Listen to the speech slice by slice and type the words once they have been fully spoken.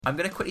I'm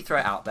going to quickly throw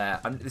it out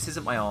there. This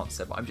isn't my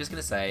answer, but I'm just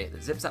going to say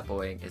that Zip Zap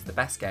Boing is the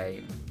best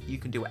game. You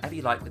can do whatever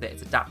you like with it.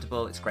 It's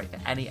adaptable. It's great for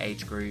any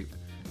age group.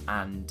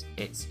 And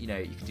it's,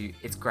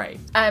 it's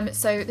great.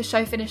 So the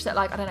show finished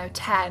at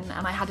 10,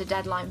 and I had a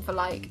deadline for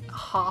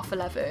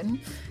 11:30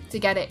 to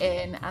get it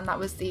in, and that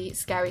was the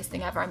scariest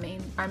thing ever. I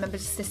mean, I remember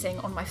just sitting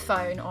on my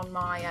phone on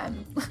my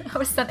I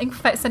was sending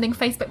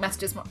Facebook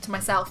messages to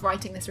myself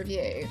writing this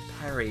review.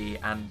 Perry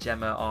and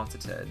Gemma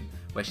Arterton,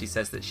 where she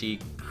says that she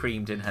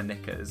creamed in her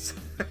knickers.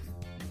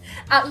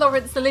 At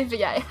Laurence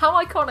Olivier.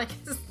 How iconic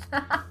is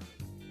that?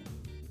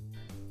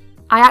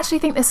 I actually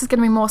think this is going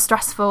to be more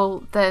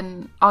stressful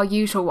than our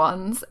usual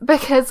ones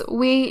because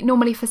we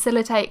normally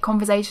facilitate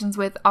conversations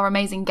with our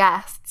amazing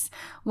guests,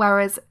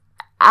 whereas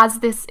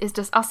as this is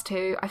just us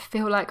two, I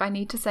feel like I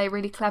need to say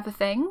really clever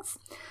things.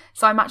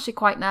 So I'm actually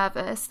quite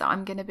nervous that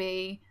I'm going to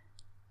be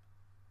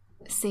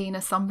seen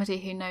as somebody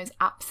who knows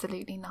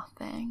absolutely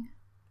nothing.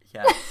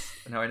 Yes.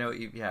 I know what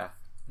you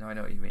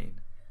mean.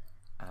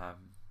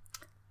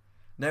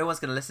 No one's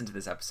going to listen to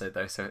this episode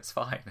though, so it's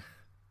fine.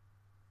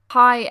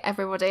 Hi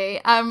everybody.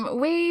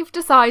 We've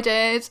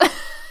decided.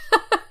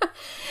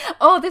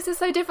 Oh, this is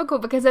so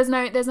difficult because there's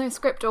no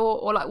script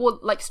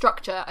or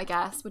structure, I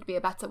guess would be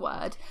a better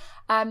word.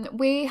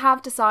 We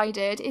have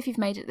decided, if you've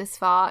made it this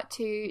far,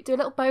 to do a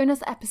little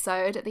bonus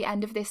episode at the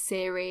end of this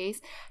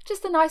series.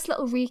 Just a nice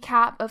little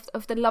recap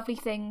of the lovely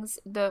things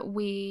that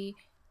we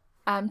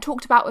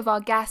talked about with our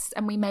guests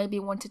and we maybe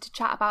wanted to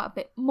chat about a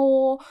bit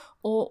more,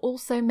 or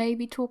also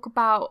maybe talk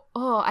about,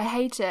 I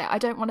hate it, I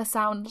don't want to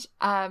sound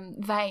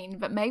vain,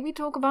 but maybe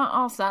talk about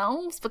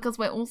ourselves because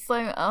we're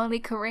also early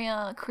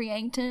career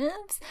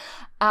creatives.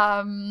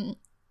 I'm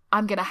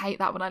gonna hate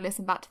that when I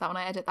listen back to that when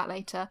I edit that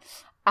later.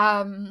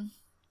 So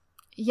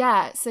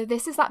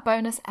this is that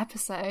bonus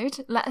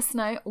episode. Let us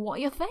know what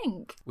you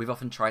think. We've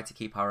often tried to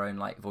keep our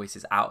own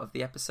voices out of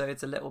the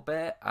episodes a little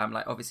bit.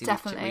 Obviously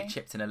we've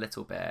chipped in a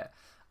little bit.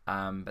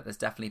 But there's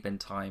definitely been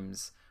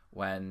times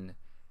when,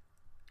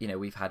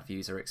 we've had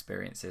views or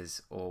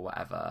experiences or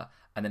whatever,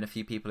 and then a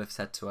few people have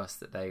said to us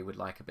that they would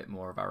like a bit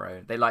more of our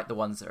own. They like the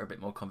ones that are a bit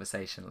more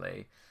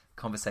conversational.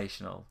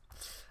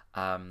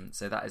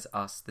 So that is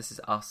us. This is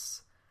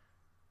us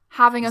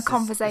having a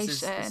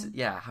conversation.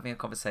 Having a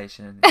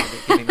conversation,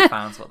 giving the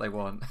fans what they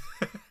want.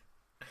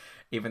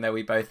 Even though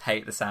we both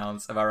hate the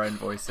sounds of our own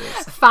voices.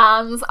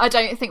 Fans, I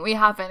don't think we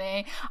have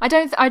any. I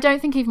don't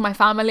think even my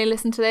family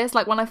listened to this.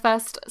 When I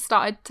first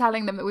started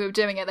telling them that we were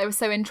doing it, they were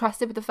so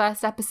interested with the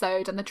first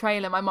episode and the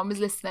trailer. My mum was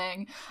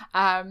listening.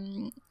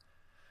 And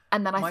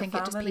then I think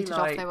it just petered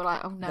off. They were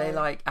like, oh no. They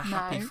are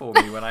happy for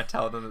me when I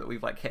tell them that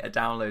we've hit a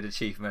download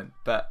achievement.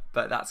 But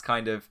that's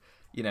kind of,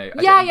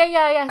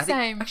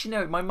 same. Actually,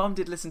 no, my mum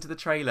did listen to the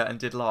trailer and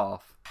did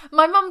laugh.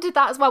 My mum did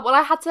that as well. Well,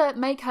 I had to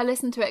make her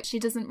listen to it. She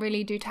doesn't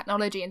really do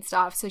technology and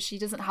stuff, so she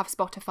doesn't have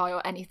Spotify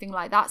or anything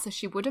like that, so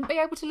she wouldn't be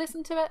able to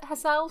listen to it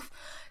herself.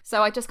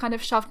 So I just kind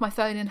of shoved my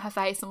phone in her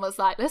face and was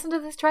like, listen to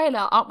this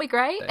trailer, aren't we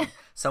great?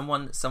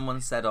 Someone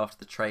said after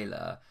the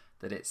trailer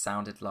that it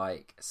sounded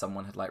like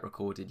someone had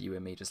recorded you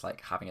and me just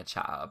having a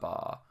chat at a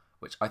bar,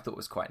 which I thought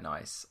was quite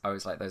nice. I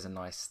was like, that's a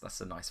nice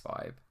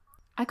vibe.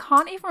 I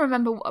can't even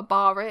remember what a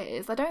bar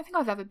is. I don't think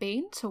I've ever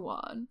been to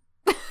one.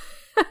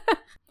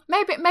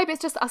 Maybe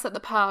it's just us at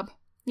the pub,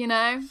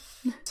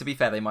 To be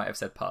fair, they might have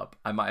said pub.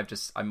 I might have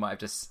just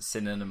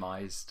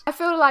synonymized. I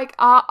feel like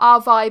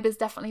our vibe is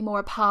definitely more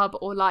a pub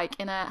or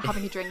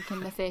having a drink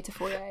in the theatre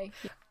foyer.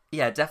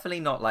 Yeah,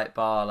 definitely not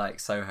bar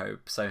Soho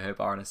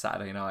bar on a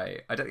Saturday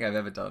night. I don't think I've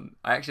ever done.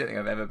 I actually don't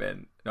think I've ever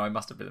been. No, I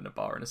must have been in a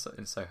bar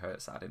in Soho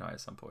at Saturday night at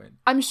some point.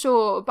 I'm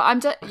sure, but I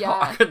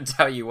couldn't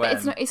tell you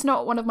when. It's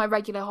not one of my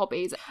regular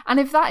hobbies.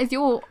 And if that is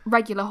your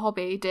regular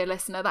hobby, dear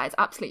listener, that is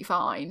absolutely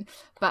fine.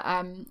 But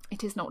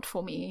it is not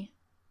for me.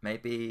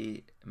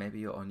 Maybe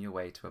you're on your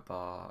way to a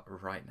bar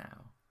right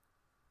now,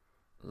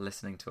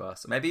 listening to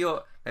us. Maybe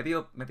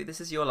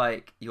this is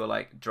your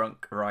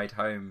drunk ride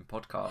home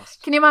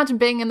podcast. Can you imagine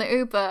being in the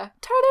Uber?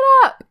 Turn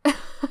it up.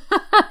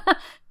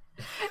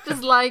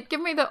 Just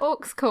give me the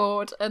aux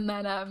cord and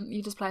then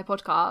you just play a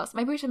podcast.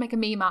 Maybe we should make a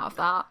meme out of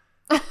that.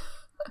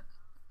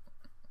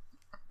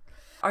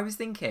 I was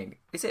thinking,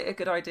 is it a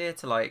good idea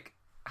to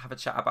have a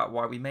chat about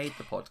why we made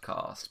the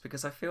podcast?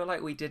 Because I feel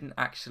like we didn't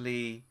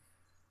actually.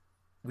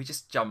 We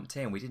just jumped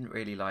in. We didn't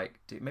really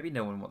do. Maybe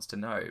no one wants to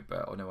know,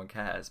 or no one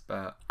cares.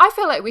 But I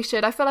feel like we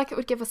should. I feel like it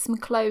would give us some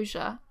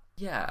closure.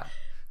 Yeah,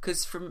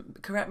 because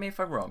correct me if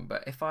I'm wrong,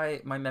 but if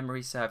my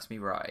memory serves me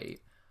right,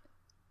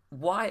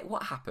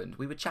 what happened?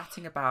 We were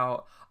chatting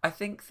about. I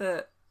think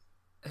that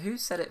who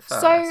said it first.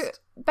 So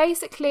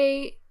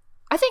basically,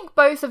 I think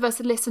both of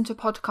us listen to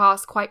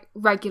podcasts quite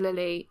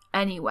regularly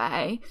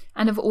anyway,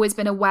 and have always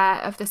been aware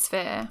of the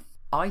sphere.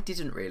 I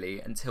didn't really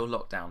until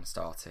lockdown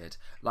started.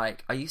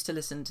 I used to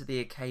listen to the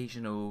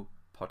occasional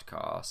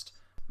podcast,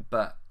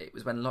 but it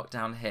was when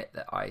lockdown hit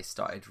that I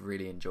started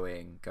really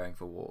enjoying going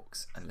for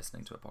walks and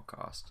listening to a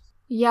podcast.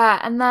 Yeah,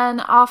 and then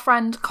our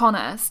friend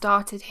Connor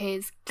started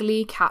his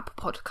Glee Cap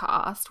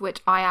podcast, which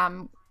I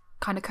am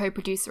kind of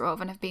co-producer of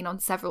and have been on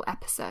several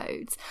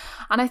episodes.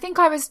 And I think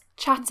I was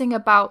chatting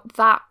about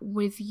that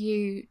with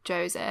you,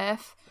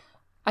 Joseph.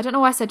 I don't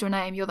know why I said your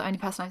name. You're the only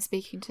person I'm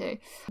speaking to.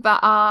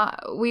 But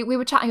we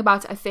were chatting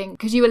about it, I think,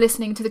 because you were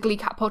listening to the Glee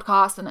Cat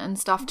podcast and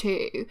stuff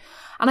too.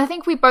 And I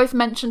think we both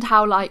mentioned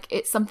how, like,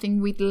 it's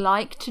something we'd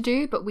like to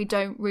do, but we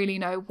don't really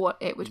know what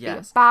it would be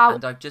about.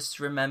 And I've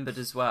just remembered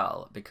as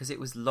well, because it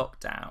was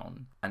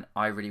lockdown and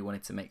I really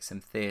wanted to make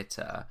some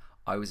theatre,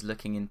 I was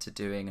looking into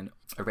doing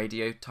a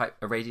radio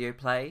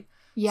play.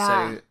 Yeah.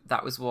 So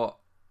that was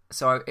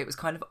it was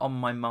kind of on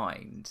my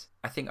mind.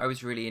 I think I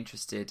was really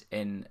interested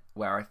in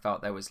where I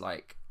felt there was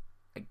like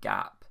a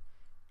gap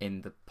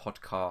in the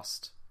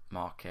podcast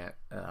market,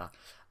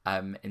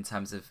 in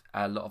terms of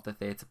a lot of the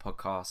theatre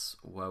podcasts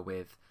were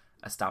with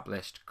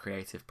established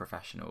creative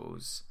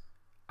professionals,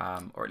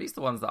 or at least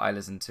the ones that I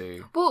listened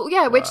to. Well,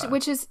 yeah,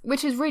 which is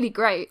really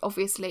great,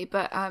 obviously,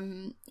 but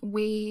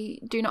we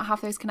do not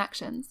have those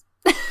connections.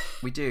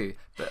 We do,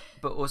 but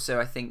also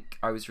I think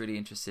I was really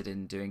interested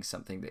in doing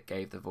something that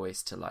gave the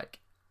voice to, like,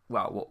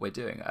 well, what we're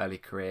doing, early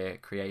career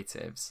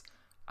creatives.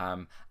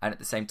 And at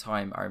the same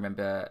time, I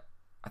remember,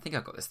 I think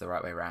I got this the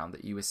right way around,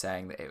 that you were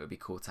saying that it would be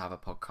cool to have a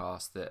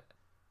podcast that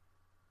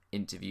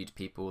interviewed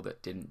people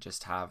that didn't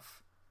just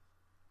have,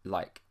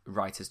 like,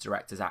 writers,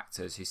 directors,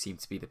 actors who seem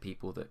to be the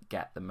people that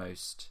get the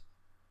most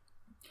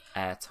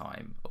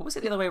airtime. Or was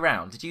it the other way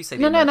around? Did you say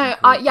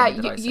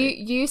the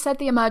you said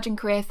the emerging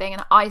career thing,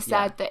 and I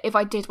said that if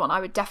I did one, I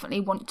would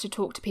definitely want to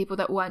talk to people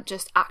that weren't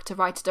just actor,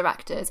 writer,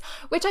 directors,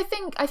 which I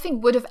think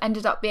would have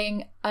ended up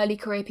being early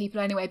career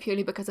people anyway,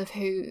 purely because of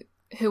who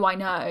I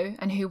know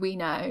and who we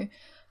know.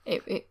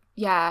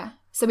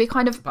 So we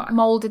kind of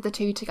molded the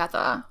two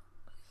together,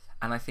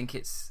 and I think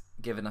it's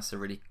given us a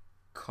really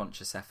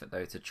conscious effort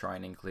though to try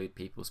and include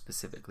people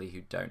specifically who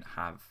don't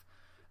have,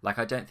 like,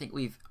 I don't think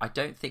we've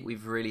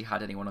really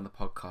had anyone on the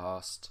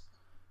podcast,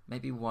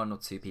 maybe one or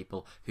two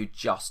people who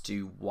just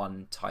do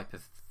one type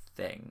of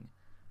thing.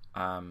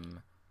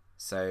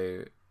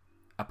 So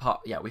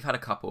we've had a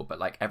couple, but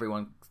like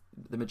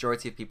the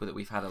majority of people that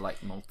we've had are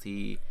like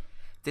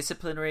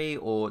multidisciplinary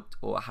or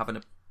have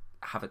a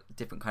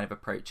different kind of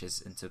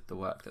approaches into the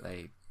work that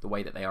the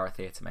way that they are a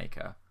theatre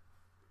maker.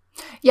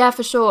 Yeah,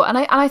 for sure. And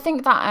I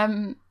think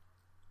that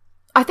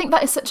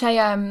is such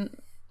a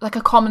like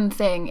a common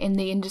thing in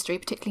the industry,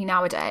 particularly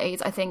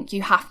nowadays. I think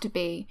you have to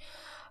be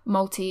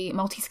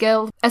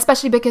multi-skilled,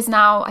 especially because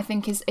now I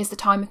think is the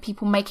time of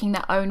people making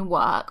their own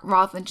work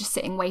rather than just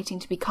sitting waiting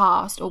to be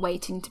cast or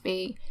waiting to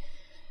be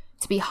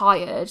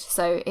hired.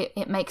 So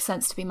it makes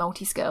sense to be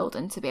multi-skilled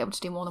and to be able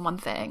to do more than one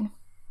thing.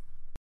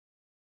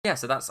 Yeah,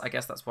 so that's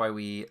why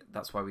we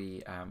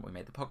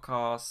made the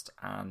podcast,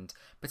 and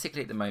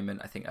particularly at the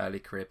moment, I think early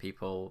career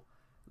people,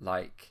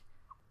 like,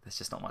 there's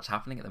just not much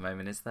happening at the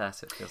moment, is there?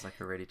 So it feels like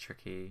a really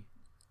tricky...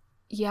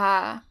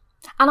 Yeah.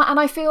 And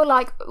I feel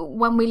like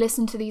when we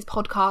listen to these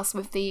podcasts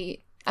with the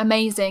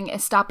amazing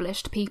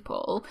established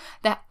people,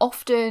 they're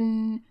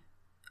often,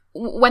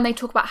 when they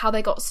talk about how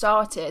they got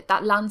started,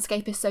 that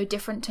landscape is so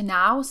different to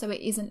now, so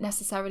it isn't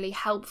necessarily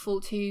helpful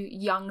to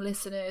young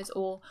listeners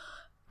or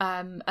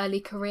early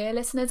career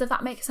listeners, if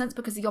that makes sense,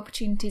 because the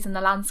opportunities in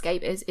the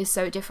landscape is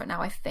so different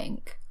now, I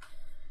think.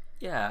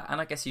 Yeah,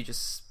 and I guess you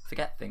just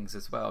forget things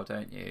as well,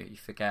 don't you? You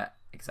forget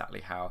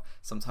exactly how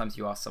sometimes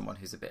you ask someone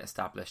who's a bit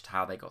established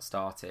how they got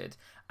started,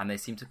 and they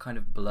seem to kind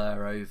of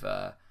blur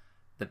over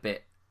the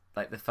bit,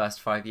 like the first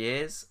 5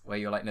 years, where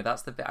you're like, no,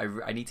 that's the bit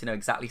I need to know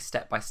exactly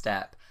step by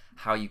step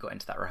how you got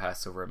into that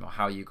rehearsal room, or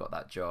how you got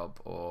that job,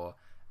 or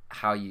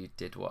how you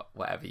did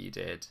whatever you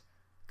did,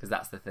 because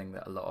that's the thing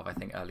that a lot of, I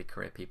think, early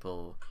career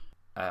people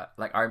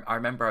like. I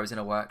remember I was in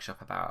a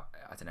workshop about,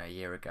 I don't know, a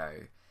year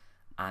ago,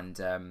 and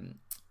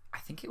I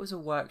think it was a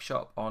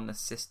workshop on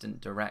assistant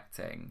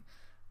directing.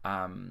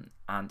 And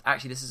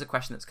actually, this is a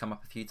question that's come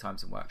up a few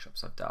times in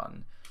workshops I've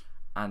done.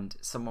 And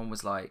someone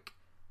was like,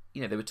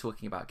 you know, they were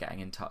talking about getting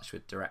in touch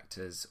with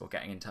directors or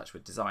getting in touch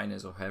with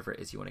designers or whoever it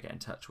is you want to get in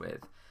touch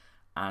with.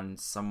 And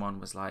someone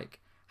was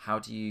like, how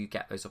do you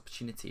get those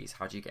opportunities?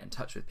 How do you get in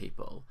touch with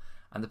people?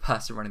 And the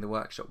person running the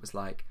workshop was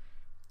like,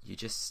 you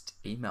just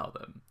email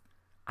them.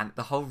 And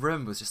the whole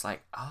room was just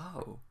like,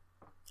 oh,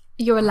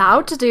 you're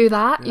allowed to do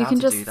that. You can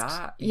just do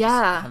that. Yeah,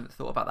 just haven't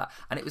thought about that.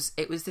 And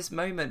it was this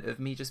moment of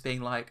me just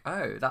being like,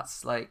 oh,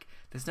 that's like,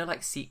 there's no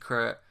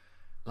secret,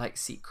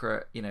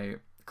 you know,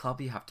 club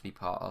you have to be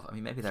part of. I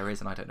mean, maybe there is,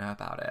 and I don't know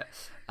about it.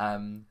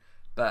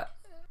 But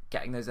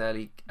getting those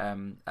early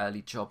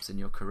jobs in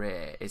your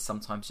career is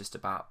sometimes just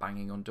about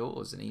banging on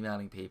doors and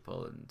emailing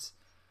people,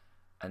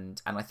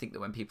 and I think that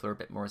when people are a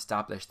bit more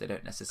established, they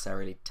don't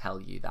necessarily tell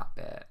you that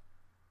bit.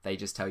 They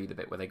just tell you the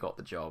bit where they got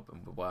the job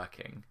and were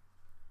working.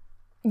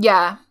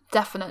 Yeah,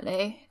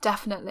 definitely.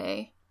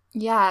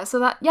 Yeah, so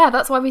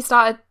that's why we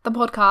started the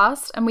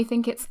podcast, and we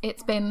think it's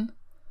been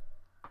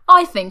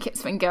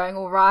going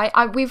all right.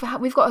 We've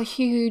got a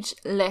huge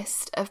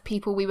list of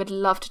people we would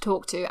love to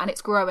talk to, and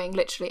it's growing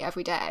literally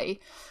every day.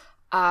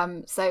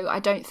 So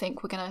I don't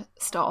think we're gonna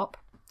stop.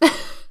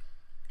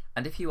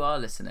 And if you are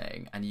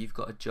listening and you've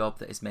got a job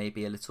that is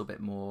maybe a little bit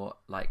more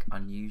like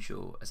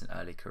unusual as an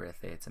early career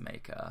theatre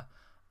maker,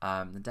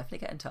 then definitely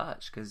get in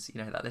touch, because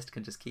that list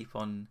can just keep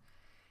on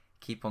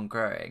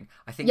growing.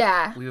 I think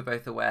we were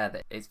both aware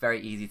that it's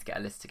very easy to get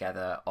a list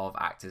together of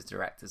actors,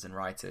 directors and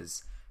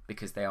writers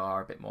because they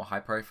are a bit more high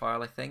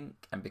profile, I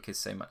think, and because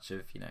so much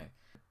of a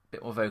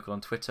bit more vocal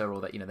on Twitter,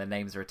 or that their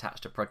names are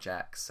attached to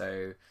projects.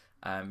 So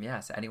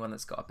so anyone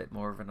that's got a bit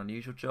more of an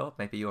unusual job,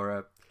 maybe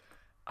you're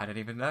I don't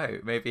even know,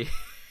 maybe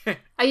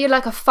are you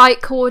like a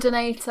fight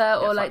coordinator,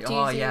 or like do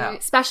you do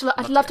special?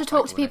 I'd love to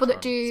talk to people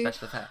that do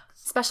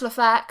special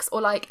effects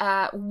or like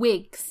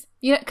wigs,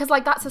 because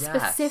like that's a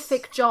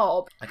specific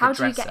job. Like how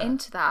do you get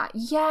into that?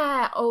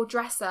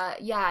 Dresser,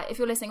 if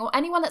you're listening, or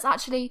anyone that's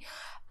actually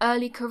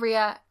early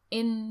career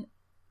in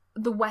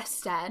the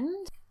West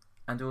End.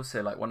 And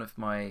also, like, one of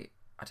my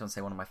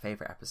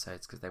favourite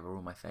episodes, because they were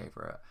all my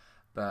favourite,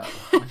 but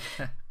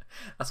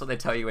that's what they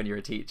tell you when you're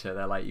a teacher.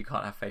 They're like, you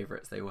can't have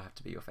favourites, they all have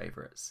to be your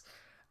favourites.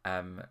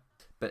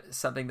 But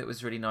something that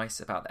was really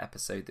nice about the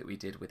episode that we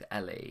did with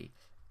Ellie,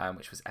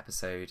 which was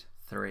episode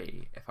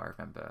 3, if I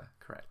remember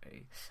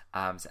correctly.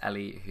 So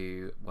Ellie,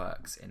 who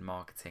works in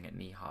marketing at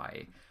Knee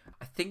High,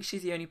 I think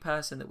she's the only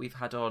person that we've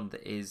had on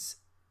that is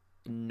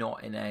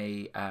not in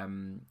a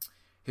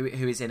who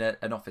is in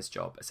an office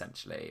job,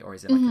 essentially, or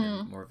is in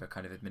like more of a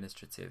kind of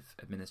administrative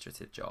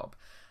job.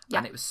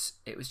 And it was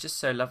just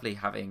so lovely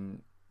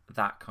having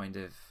that kind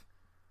of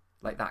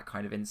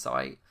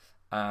insight.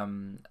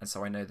 And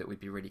so I know that we'd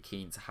be really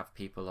keen to have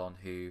people on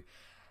who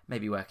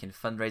maybe work in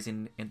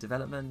fundraising in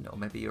development, or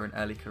maybe you're an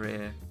early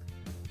career,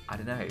 I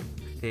don't know,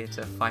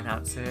 theatre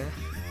financier.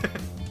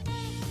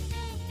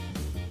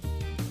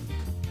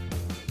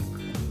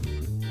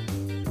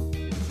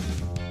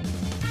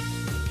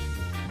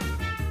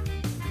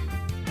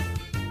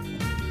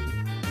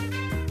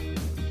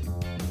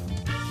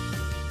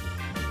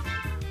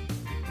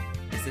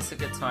 Is this a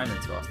good time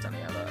then to ask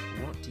Daniela,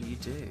 what do you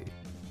do?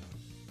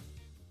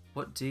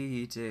 What do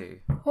you do?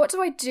 What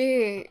do I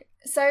do?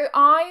 So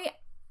I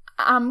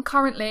am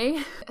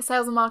currently a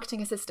sales and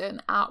marketing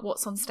assistant at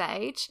What's on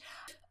Stage.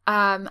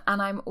 And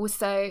I'm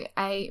also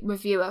a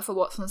reviewer for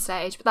What's on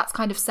Stage, but that's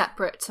kind of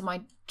separate to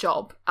my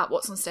job at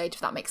What's on Stage,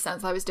 if that makes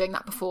sense. I was doing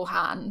that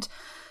beforehand.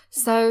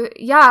 So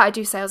I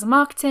do sales and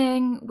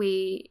marketing.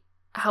 We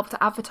help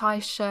to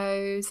advertise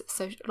shows,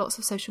 so lots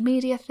of social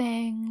media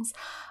things,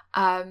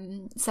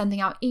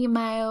 sending out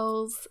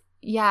emails.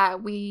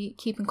 We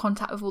keep in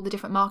contact with all the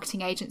different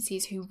marketing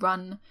agencies who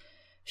run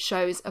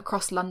shows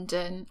across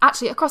London.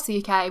 Actually, across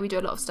the UK, we do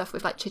a lot of stuff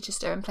with like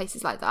Chichester and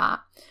places like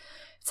that,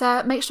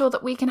 to make sure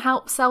that we can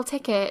help sell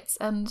tickets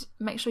and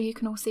make sure you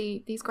can all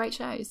see these great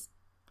shows.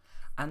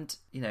 And,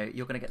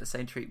 you're going to get the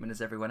same treatment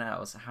as everyone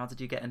else. How did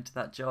you get into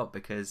that job?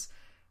 Because,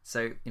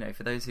 for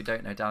those who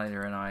don't know,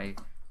 Daniela and I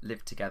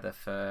lived together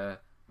for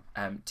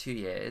 2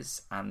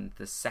 years, and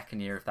the second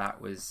year of that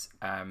was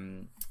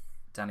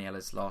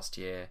Daniela's last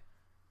year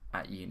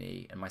at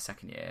uni and my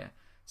second year.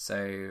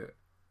 So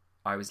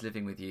I was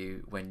living with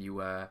you when you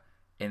were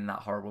in that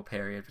horrible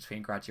period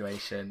between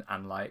graduation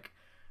and like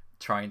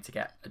trying to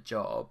get a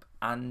job.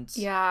 And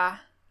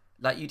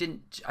like you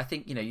didn't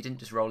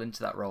just roll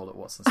into that role at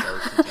What's on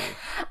Stage, did you?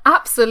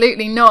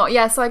 Absolutely not.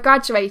 So I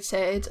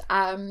graduated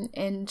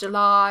in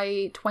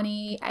July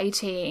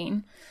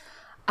 2018.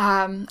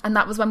 And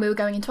that was when we were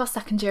going into our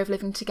second year of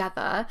living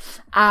together.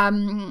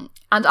 And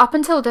up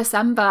until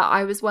December,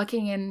 I was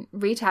working in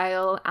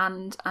retail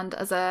and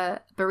as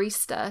a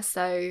barista.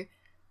 So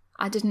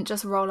I didn't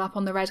just roll up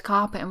on the red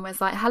carpet and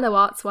was like, hello,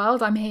 Arts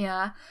World, I'm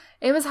here.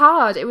 It was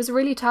hard. It was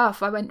really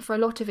tough. I went for a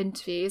lot of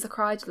interviews. I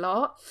cried a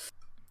lot.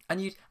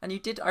 And you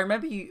did. I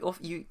remember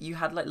you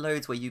had like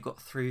loads where you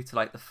got through to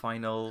like the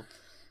final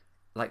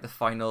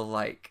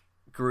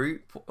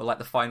group, or like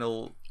the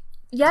final.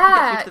 Did you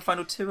get through to the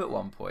final 2 at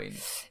one point?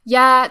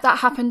 That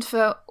happened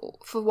for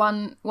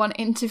one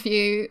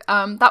interview.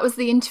 That was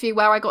the interview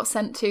where I got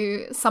sent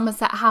to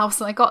Somerset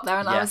House, and I got there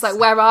and I was like,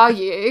 where are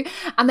you?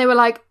 And they were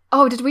like,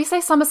 oh, did we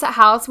say Somerset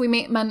House? We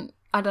meant,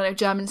 I don't know,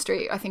 Jermyn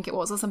Street, I think it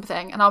was, or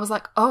something. And I was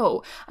like,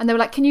 oh. And they were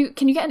like, can you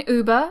get an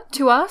Uber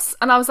to us?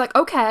 And I was like,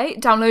 okay,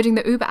 downloading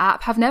the Uber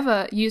app. Have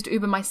never used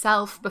Uber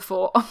myself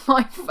before on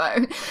my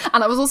phone.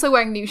 And I was also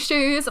wearing new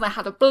shoes, and I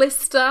had a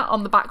blister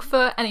on the back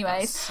foot.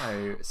 Anyways. That's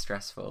so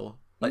stressful.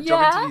 Like,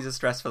 job interviews are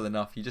stressful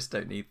enough. You just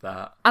don't need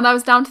that. And I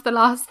was down to the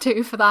last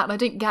 2 for that, and I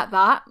didn't get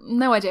that.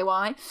 No idea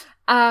why.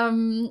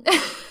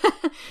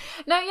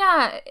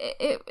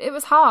 It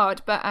was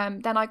hard, but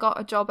then I got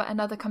a job at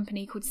another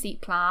company called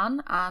Seat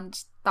Plan, and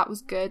that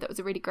was good. That was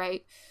a really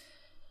great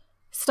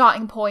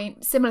starting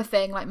point. Similar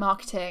thing, like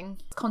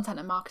marketing, content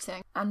and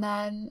marketing, and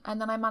then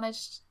I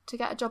managed to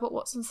get a job at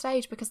What's on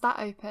Stage because that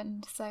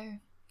opened. So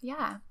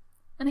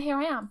and here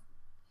I am.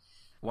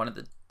 One of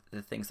the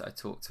things that I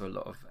talk to a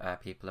lot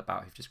of people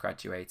about who've just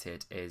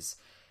graduated is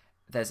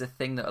there's a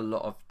thing that a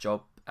lot of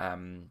job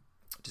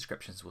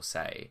descriptions will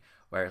say,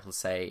 where it'll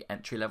say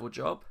entry-level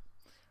job.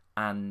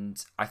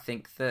 And I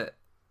think that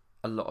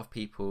a lot of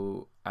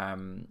people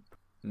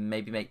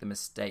maybe make the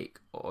mistake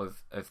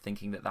of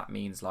thinking that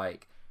means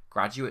like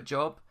graduate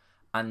job,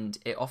 and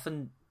it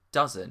often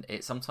doesn't.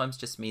 It sometimes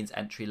just means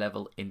entry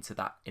level into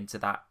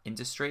that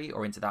industry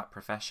or into that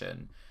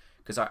profession.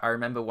 Because I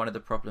remember one of the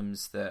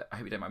problems that, I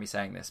hope you don't mind me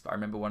saying this, but I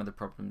remember one of the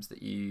problems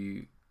that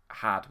you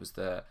had was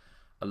that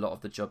a lot of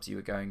the jobs you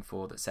were going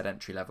for that said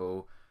entry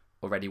level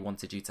already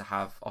wanted you to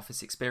have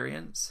office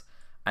experience,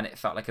 and it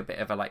felt like a bit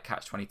of a like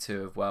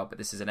catch-22 of, well, but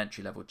this is an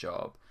entry level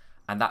job,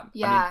 and that,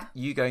 I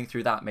mean, you going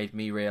through that made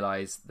me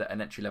realise that an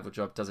entry level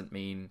job doesn't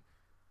mean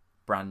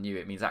brand new.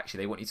 It means actually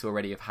they want you to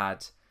already have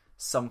had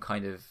some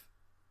kind of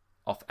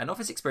an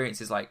office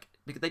experience. Is like,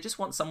 because they just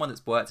want someone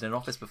that's worked in an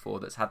office before,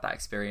 that's had that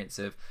experience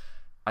of,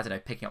 I don't know,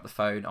 picking up the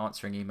phone,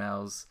 answering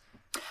emails.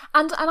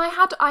 And I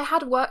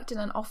had worked in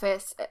an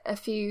office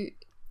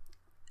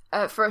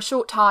for a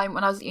short time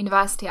when I was at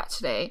university,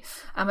 actually.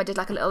 I did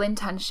like a little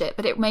internship,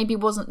 but it maybe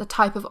wasn't the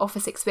type of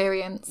office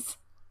experience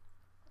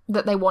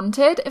that they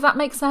wanted, if that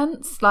makes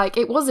sense. Like,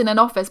 it was in an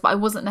office, but I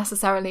wasn't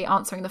necessarily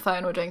answering the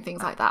phone or doing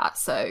things like that.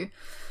 So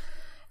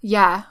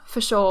yeah,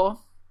 for sure.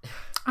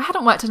 I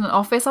hadn't worked in an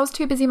office. I was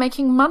too busy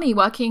making money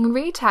working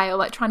retail,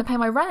 like trying to pay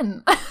my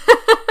rent.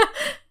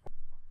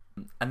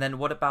 And then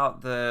what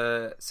about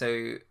the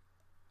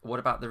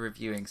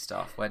reviewing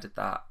stuff? Where did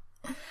that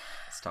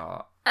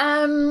start?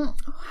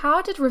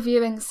 How did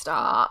reviewing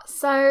start?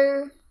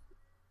 So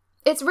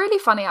it's really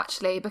funny,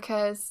 actually,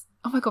 because,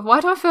 oh my God, why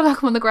do I feel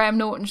like I'm on the Graham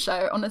Norton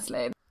show,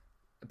 honestly?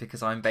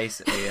 Because I'm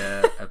basically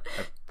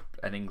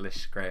an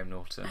English Graham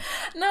Norton.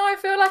 No, I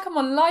feel like I'm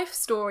on Life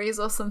Stories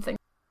or something.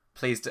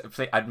 Please,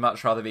 I'd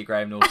much rather be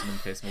Graham Norton than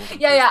Piers Morgan.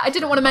 Yeah, I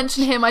didn't want to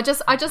mention him. I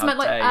just meant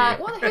like,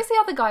 who's the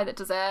other guy that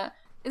does it?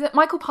 Is it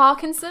Michael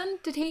Parkinson?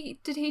 Did he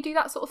do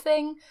that sort of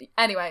thing?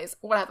 Anyways,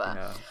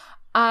 whatever.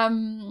 Yeah.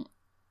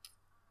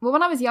 Well,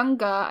 when I was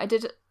younger, I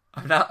did.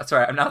 I'm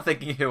now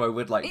thinking who I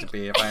would like to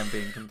be if I am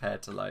being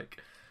compared to like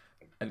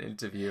an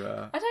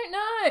interviewer. I don't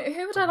know.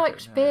 Who would I like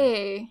to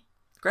be?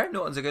 Graham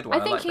Norton's a good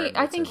one.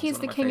 I think he's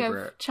the king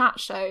of chat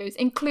shows,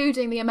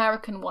 including the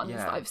American ones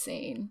that I've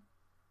seen.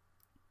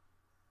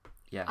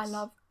 Yes.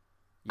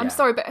 I'm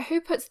sorry, but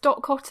who puts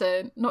Dot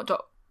Cotton,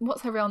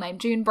 what's her real name?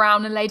 June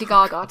Brown and Lady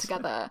Gaga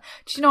together.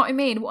 Do you know what I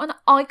mean? What an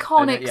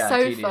iconic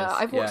sofa. Genius.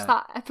 I've watched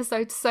that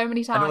episode so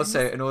many times.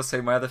 And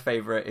also my other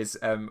favourite is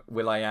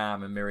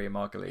will.i.am and Miriam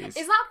Margolyes.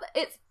 Is that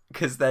it's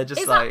because they're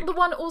just that the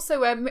one also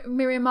where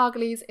Miriam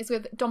Margolyes is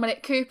with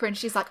Dominic Cooper and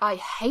she's like, I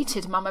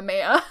hated Mamma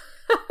Mia.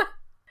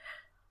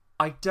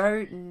 I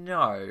don't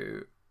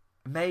know.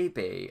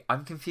 Maybe.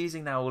 I'm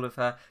confusing now all of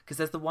her, because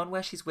there's the one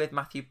where she's with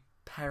Matthew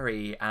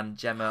Perry and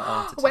Gemma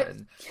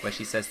Arterton, where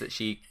she says that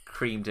she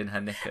creamed in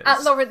her knickers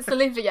at Laurence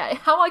Olivier.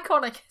 How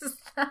iconic is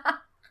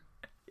that?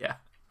 Yeah.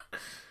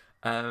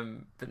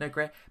 But no,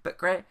 great.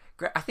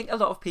 I think a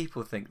lot of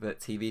people think that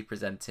TV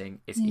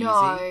presenting is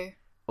easy,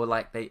 or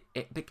like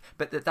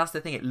but that's the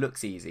thing. It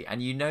looks easy,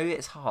 and you know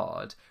it's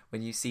hard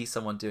when you see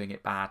someone doing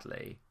it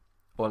badly,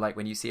 or like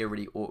when you see a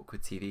really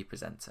awkward TV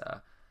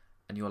presenter,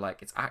 and you're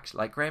like, it's actually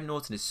like Graham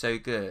Norton is so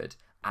good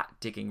at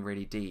digging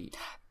really deep,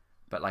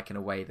 but like in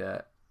a way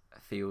that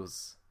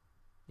feels,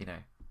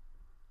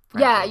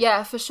 friendly.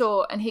 Yeah, for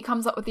sure. And he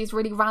comes up with these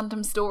really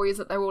random stories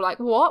that they're all like,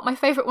 what? My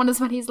favourite one is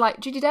when he's like,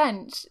 Judi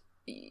Dench,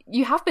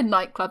 you have been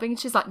nightclubbing? And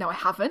she's like, no, I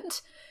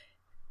haven't.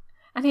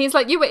 And he's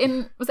like, you were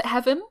in, was it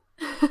Heaven?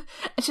 And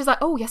she's like,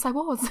 oh, yes, I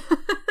was.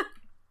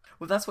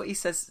 Well, that's what he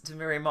says to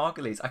Miriam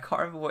Margolyes. I can't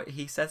remember what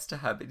he says to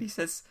her, but he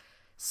says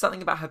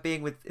something about her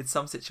being in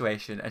some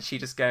situation, and she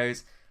just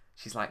goes,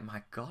 she's like,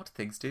 my God,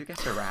 things do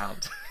get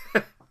around.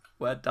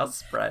 Word does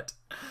spread.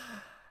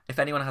 If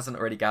anyone hasn't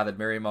already gathered,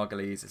 Miriam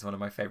Margolyes is one of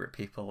my favourite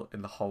people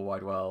in the whole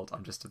wide world.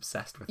 I'm just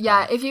obsessed with her.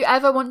 Yeah, if you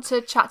ever want to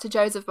chat to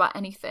Joseph about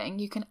anything,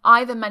 you can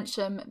either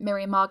mention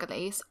Miriam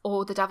Margolyes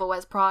or The Devil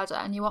Wears Prada,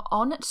 and you are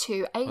on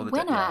to a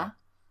winner.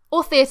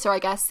 Or theatre, I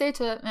guess.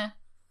 Theatre,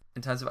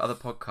 In terms of other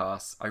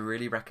podcasts, I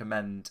really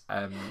recommend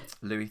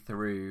Louis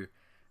Theroux's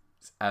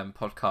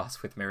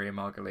podcast with Miriam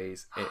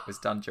Margolyes. It was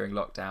done during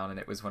lockdown, and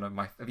it was one of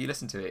my... Have you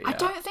listened to it yet? I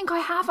don't think I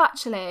have,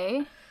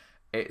 actually.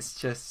 It's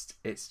just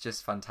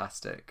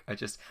fantastic.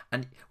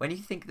 And when you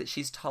think that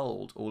she's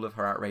told all of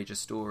her outrageous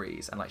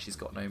stories and like she's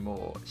got no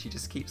more, she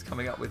just keeps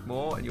coming up with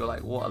more, and you're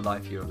like, what a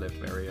life you have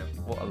lived, Miriam.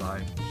 What a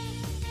life.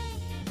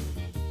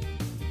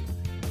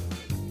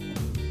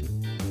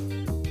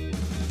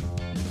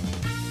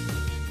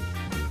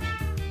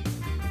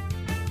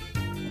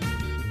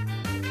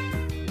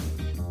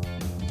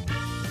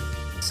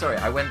 Sorry,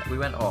 we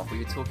went off. We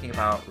were talking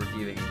about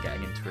reviewing and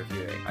getting into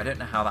reviewing. I don't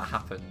know how that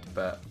happened,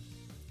 but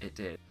it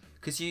did.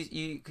 Because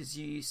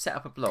you set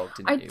up a blog,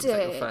 didn't you? I did. Was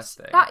that your first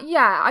thing?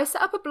 I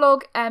set up a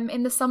blog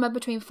in the summer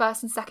between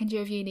first and second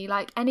year of uni,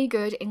 like any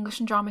good English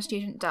and drama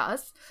student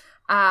does.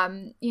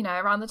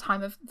 Around the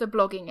time of the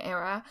blogging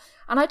era.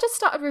 And I just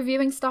started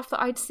reviewing stuff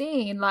that I'd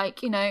seen,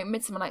 like,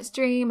 Midsummer Night's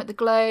Dream at the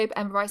Globe,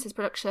 Emma Rice's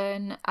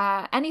production,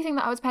 anything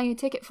that I was paying a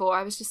ticket for.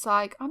 I was just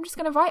like, I'm just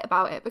going to write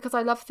about it because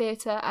I love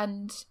theatre.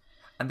 And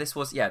this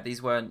was,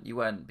 you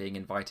weren't being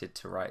invited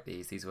to write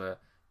these. These were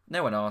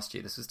No one asked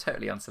you. This was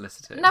totally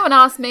unsolicited. No one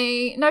asked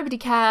me. Nobody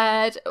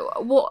cared.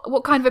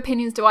 What kind of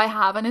opinions do I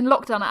have? And in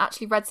lockdown, I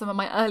actually read some of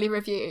my early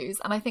reviews,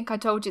 and I think I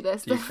told you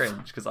this. Do you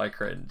cringe? Because I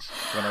cringe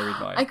when I read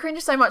mine. I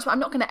cringe so much, but I'm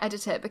not going to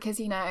edit it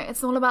because, you know,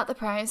 it's all about the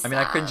process. I mean,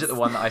 I cringe at the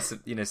one that I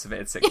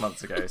submitted 6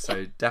 months ago,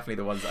 so definitely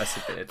the ones that I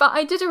submitted. But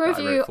I did a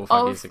review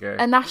of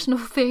a National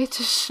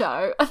Theatre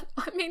show. I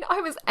mean, I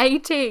was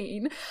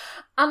 18,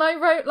 and I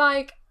wrote,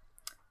 like,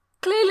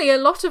 clearly a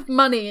lot of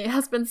money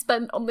has been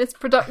spent on this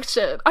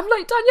production. I'm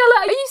like, Daniela,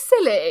 are you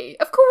silly?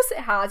 Of course it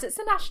has. It's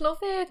a National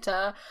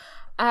Theatre.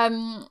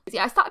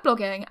 I started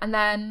blogging, and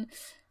then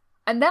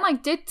I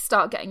did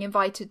start getting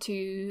invited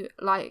to,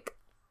 like,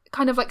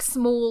 kind of like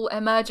small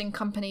emerging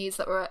companies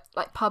that were at,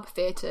 like, pub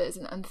theatres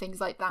and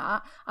things like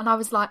that. And I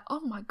was like,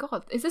 oh my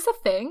God, is this a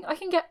thing? I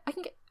can get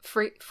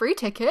free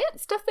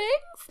tickets to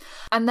things.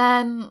 And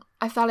then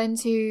I fell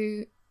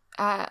into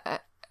a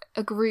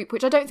group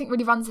which I don't think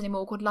really runs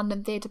anymore, called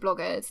London Theatre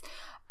Bloggers,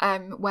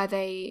 where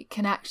they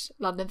connect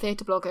London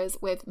theatre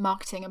bloggers with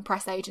marketing and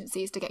press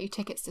agencies to get you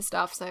tickets to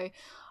stuff. So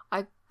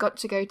I got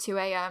to go to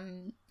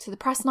the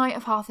press night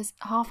of Half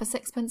a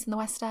Sixpence in the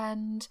West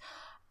End.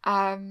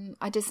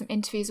 I did some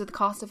interviews with the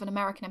cast of An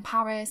American in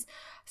Paris,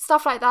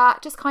 stuff like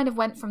that. Just kind of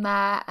went from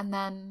there, and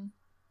then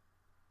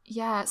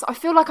so I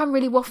feel like I'm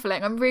really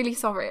waffling. I'm really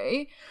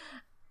sorry.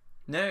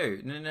 No.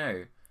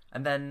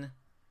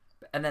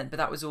 But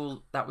that was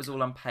all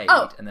unpaid,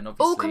 and then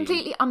obviously all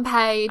completely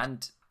unpaid.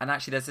 And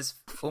actually, there's this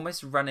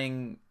almost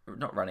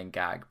not running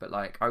gag, but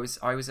like I was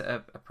at a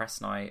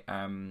press night.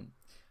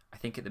 I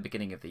think at the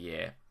beginning of the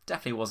year.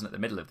 Definitely wasn't at the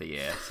middle of the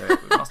year, so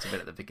it must have been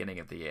at the beginning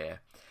of the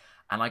year.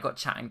 And I got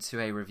chatting to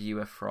a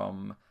reviewer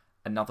from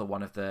another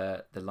one of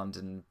the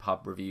London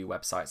pub review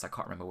websites. I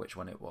can't remember which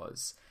one it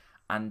was,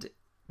 and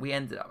we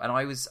ended up. And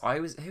I was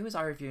who was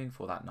I reviewing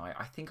for that night?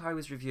 I think I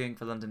was reviewing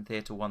for London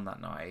Theatre One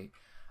that night.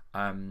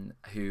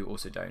 Who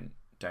also don't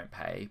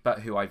pay,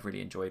 but who I've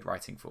really enjoyed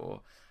writing for,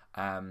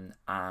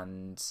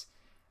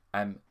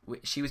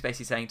 she was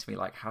basically saying to me,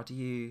 like, how do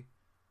you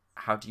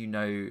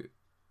know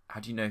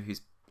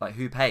who's, like,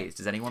 who pays?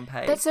 Does anyone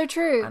pay? That's so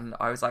true. And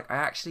I was like,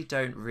 I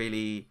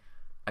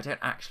don't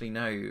actually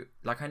know.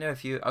 Like, I know a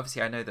few.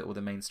 Obviously, I know that all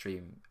the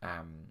mainstream,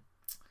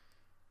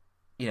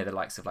 the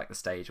likes of, like, The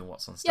Stage and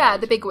What's on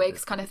Stage, the big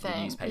wigs kind of thing,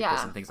 the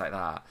newspapers and things like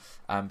that.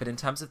 But in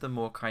terms of the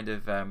more kind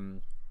of I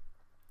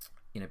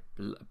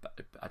don't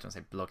want to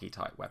say bloggy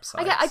type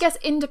websites. I guess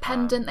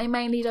independent. They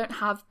mainly don't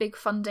have big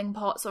funding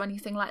pots or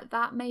anything like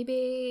that.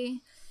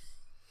 Maybe.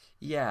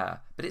 Yeah,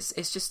 but it's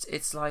there's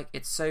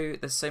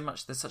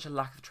such a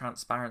lack of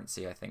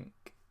transparency, I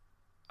think,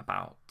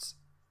 about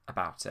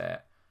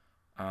it.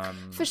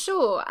 For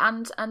sure,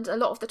 and a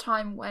lot of the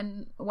time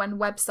when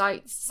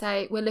websites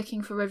say we're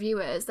looking for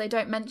reviewers, they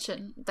don't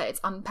mention that it's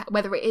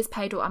whether it is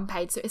paid or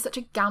unpaid. So it's such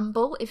a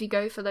gamble if you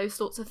go for those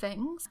sorts of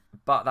things.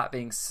 But that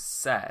being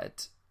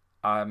said,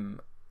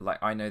 like,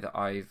 I know that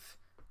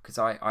because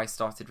I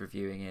started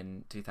reviewing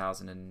in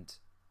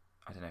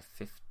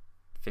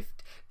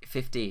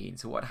 2015.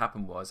 So what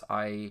happened was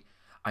I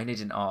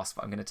didn't ask,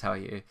 but I'm going to tell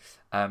you.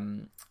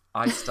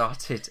 I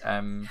started.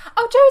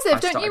 Joseph,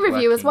 don't you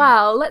review as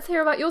well? Let's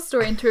hear about your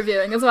story into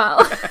reviewing as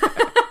well.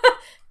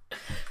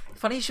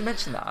 Funny you should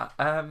mention that.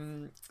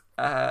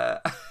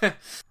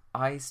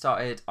 I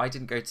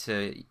didn't go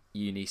to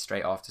uni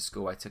straight after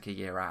school. I took a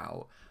year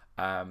out.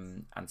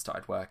 And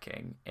started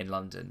working in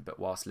London, but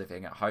whilst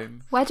living at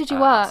home. Where did you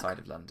work? Outside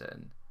of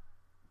London.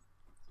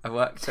 I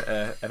worked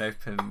at an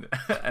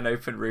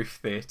open roof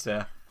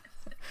theatre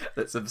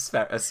that's of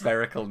a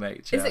spherical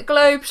nature. Is it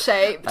globe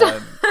shaped?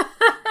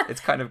 It's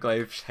kind of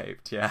globe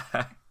shaped, yeah.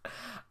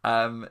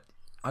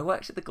 I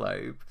worked at the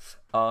Globe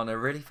on a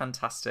really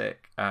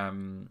fantastic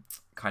kind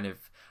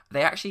of.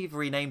 They actually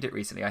renamed it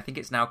recently. I think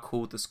it's now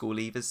called the School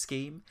Leavers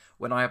Scheme.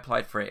 When I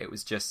applied for it, it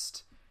was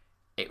just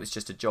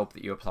a job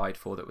that you applied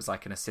for that was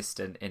like an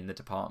assistant in the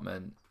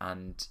department,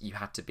 and you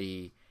had to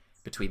be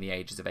between the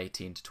ages of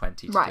 18 to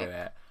 20 to do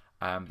it.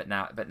 But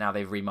now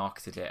they've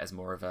remarketed it as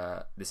more of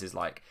a.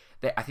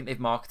 I think they've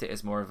marketed it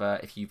as more of a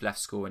if you've left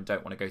school and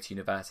don't want to go to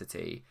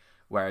university.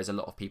 Whereas a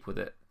lot of people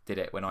that did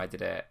it when I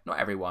did it, not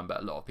everyone, but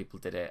a lot of people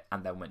did it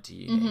and then went to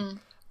uni.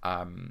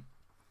 Mm-hmm.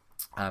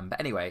 But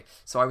anyway,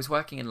 so I was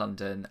working in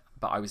London,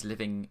 but I was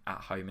living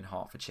at home in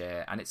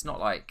Hertfordshire, and it's not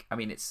like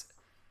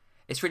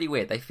It's really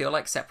weird. They feel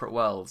like separate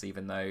worlds,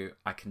 even though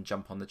I can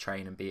jump on the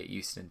train and be at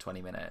Euston in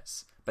 20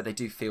 minutes. But they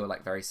do feel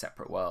like very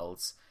separate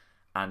worlds.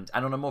 And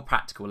on a more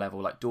practical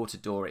level, like door to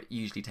door, it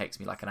usually takes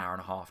me like an hour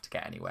and a half to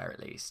get anywhere at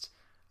least,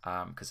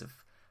 because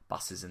of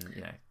buses and,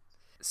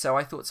 So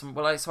I thought,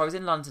 so I was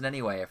in London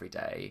anyway every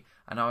day,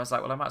 and I was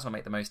like, well, I might as well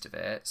make the most of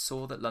it.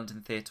 Saw that London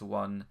Theatre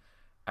One,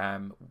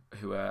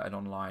 who are an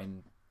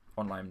online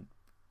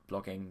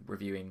blogging,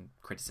 reviewing,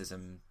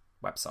 criticism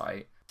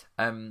website,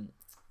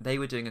 they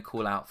were doing a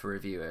call out for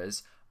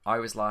reviewers. I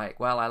was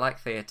like, well, I like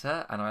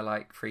theatre and I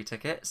like free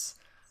tickets.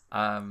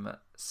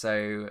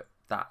 So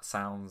that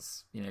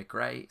sounds,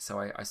 great. So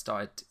I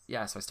started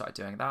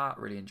doing that,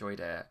 really enjoyed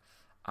it.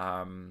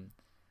 And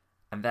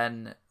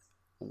then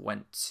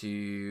went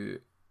to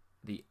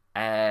the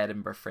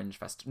Edinburgh Fringe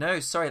Festival. No,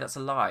 sorry, that's a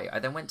lie. I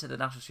then went to the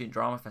National Student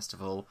Drama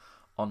Festival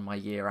on my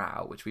year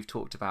out, which we've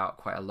talked about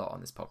quite a lot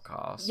on this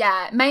podcast.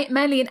 Yeah,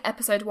 mainly in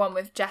episode 1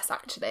 with Jess,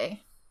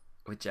 actually.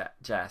 With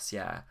Jess,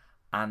 yeah.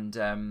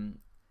 And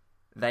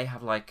they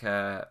have like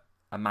a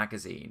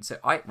magazine. So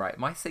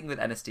my thing with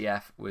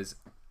NSDF was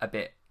a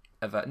bit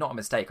of not a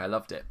mistake. I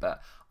loved it,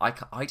 but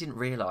I didn't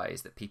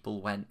realise that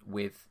people went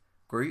with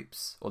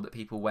groups or that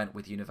people went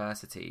with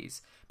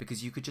universities,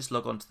 because you could just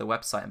log onto the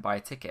website and buy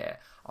a ticket.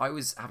 I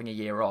was having a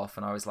year off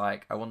and I was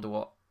like, I wonder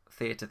what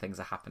theatre things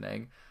are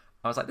happening.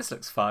 I was like, this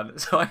looks fun.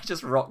 So I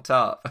just rocked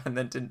up and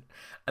then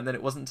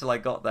it wasn't until I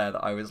got there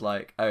that I was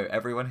like, oh,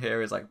 everyone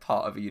here is like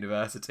part of a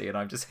university and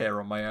I'm just here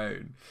on my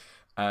own.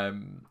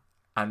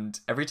 And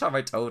every time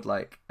I told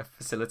like a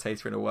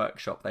facilitator in a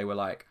workshop, they were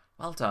like,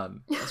 well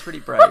done, that's really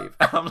brave.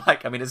 And I'm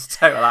like, I mean, it's a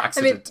total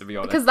accident, to be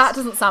honest. Because that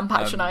doesn't sound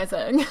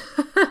patronising.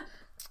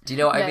 Do you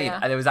know what I mean? Yeah.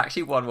 And there was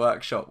actually one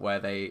workshop where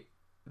the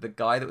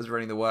guy that was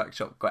running the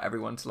workshop got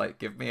everyone to like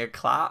give me a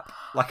clap,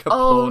 like a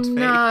board fee.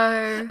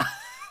 No.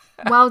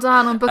 Well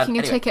done on booking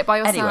a ticket by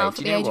yourself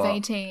at the age of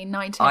 18,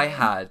 19.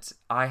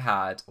 I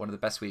had one of the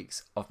best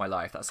weeks of my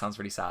life. That sounds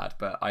really sad,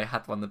 but I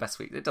had one of the best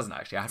weeks. It doesn't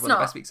actually. I had one of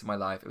the best weeks of my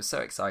life. It was so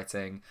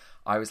exciting.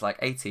 I was like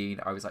 18.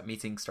 I was like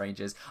meeting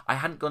strangers. I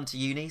hadn't gone to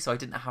uni, so I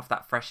didn't have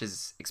that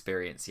freshers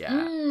experience yet.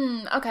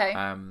 Okay.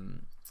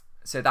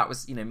 So that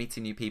was,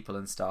 meeting new people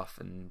and stuff,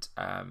 and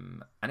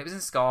it was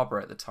in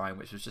Scarborough at the time,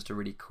 which was just a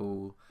really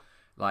cool,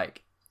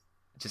 like,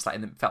 just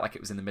like felt like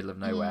it was in the middle of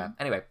nowhere.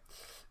 Anyway,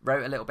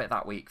 wrote a little bit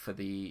that week for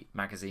the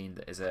magazine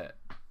that is that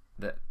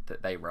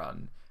they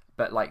run,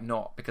 but like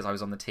not because I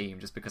was on the team,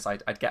 just because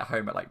I'd get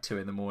home at like 2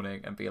 a.m.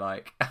 and be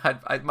like,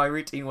 my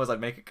routine was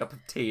I'd make a cup of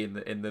tea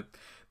in the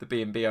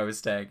B&B I was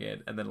staying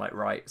in, and then like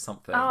write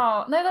something.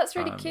 Oh no, that's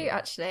really cute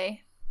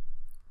actually.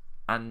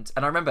 And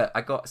I remember I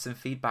got some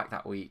feedback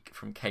that week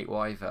from Kate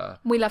Wyver.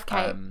 We love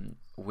Kate.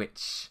 It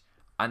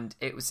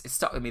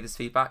stuck with me, this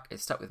feedback. It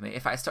stuck with me. In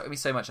fact, it stuck with me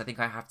so much, I think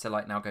I have to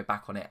like now go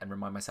back on it and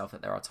remind myself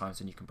that there are times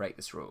when you can break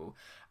this rule.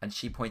 And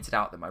she pointed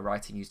out that my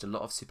writing used a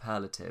lot of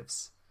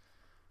superlatives.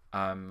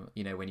 When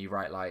you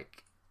write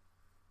like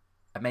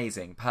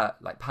amazing,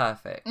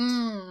 perfect,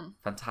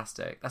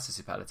 fantastic. That's a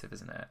superlative,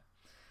 isn't it?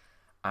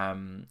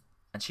 And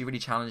she really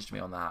challenged me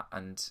on that,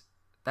 and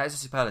that is a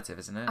superlative,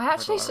 isn't it?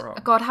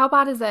 God, how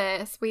bad is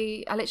this?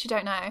 I literally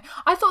don't know.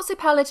 I thought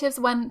superlatives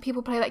when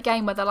people play that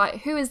game where they're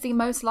like, who is the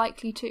most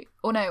likely to,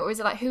 or is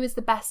it like, who is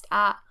the best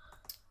at?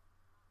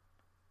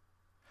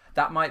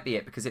 That might be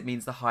it, because it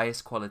means the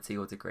highest quality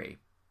or degree.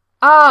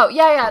 Oh,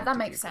 yeah, that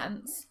makes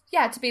sense.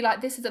 Yeah, to be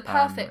like, this is a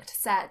perfect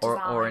set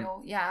design,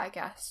 I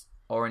guess.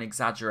 Or an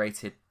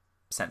exaggerated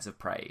sense of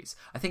praise.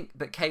 I think,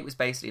 but Kate was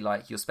basically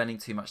like, you're spending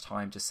too much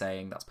time just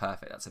saying that's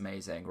perfect, that's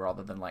amazing,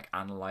 rather than like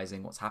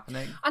analysing what's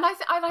happening. And I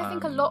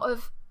think a lot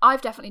of,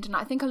 I've definitely done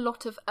that. I think a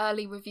lot of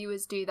early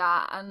reviewers do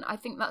that, and I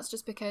think that's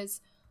just because,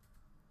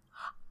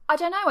 I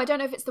don't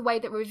know if it's the way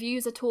that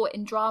reviews are taught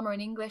in drama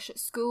and English at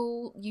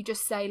school. You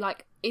just say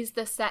like, is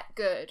the set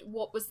good?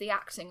 What was the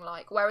acting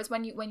like? Whereas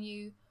when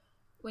you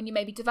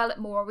maybe develop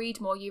more or read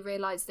more, you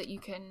realise that you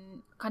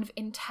can kind of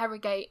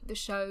interrogate the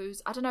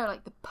show's, I don't know,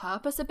 like the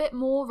purpose a bit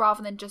more,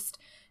 rather than just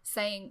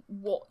saying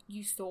what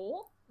you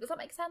saw. Does that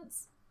make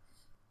sense?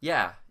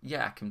 Yeah,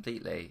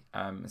 completely.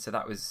 So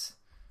that was,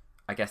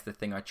 I guess, the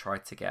thing I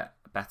tried to get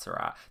better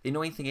at. The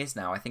annoying thing is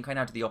now, I think I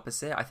now do the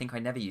opposite. I think I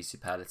never use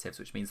superlatives,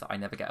 which means that I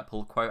never get a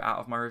pull quote out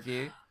of my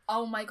review.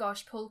 Oh my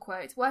gosh, pull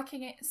quotes. Oh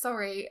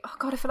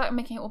God, I feel like I'm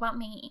making it all about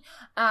me.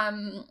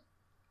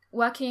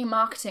 Working in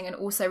marketing and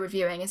also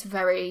reviewing is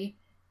very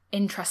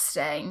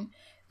interesting,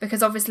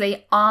 because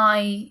obviously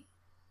I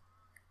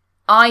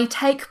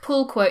take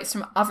pull quotes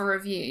from other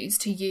reviews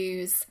to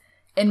use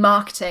in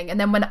marketing, and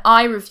then when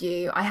I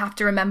review, I have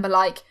to remember,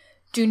 like,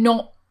 do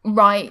not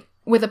write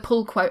with a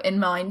pull quote in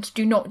mind.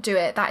 Do not do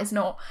it. That is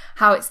not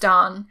how it's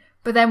done.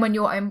 But then when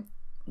your own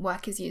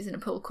work is using a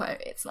pull quote,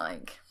 it's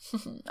like,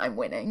 I'm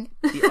winning.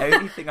 The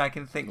only thing I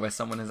can think where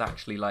someone has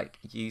actually like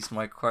used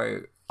my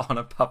quote on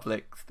a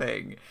public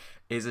thing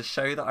is a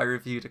show that I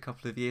reviewed a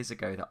couple of years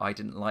ago that I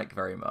didn't like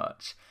very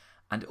much,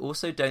 and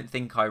also don't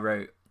think I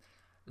wrote,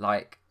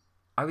 like,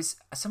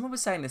 someone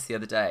was saying this the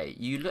other day,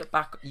 you look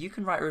back, you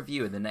can write a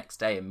review and the next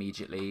day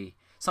immediately,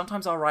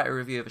 sometimes I'll write a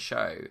review of a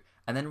show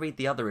and then read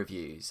the other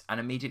reviews and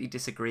immediately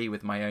disagree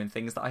with my own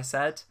things that I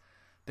said,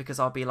 because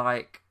I'll be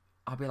like,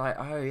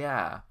 oh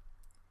yeah.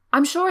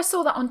 I'm sure I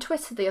saw that on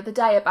Twitter the other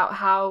day about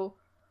how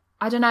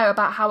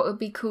it would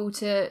be cool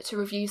to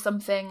review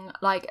something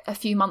like a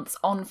few months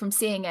on from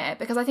seeing it,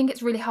 because I think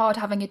it's really hard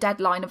having a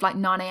deadline of like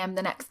 9 a.m.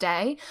 the next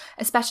day,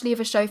 especially if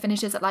a show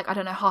finishes at like, I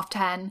don't know,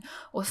 10:30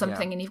 or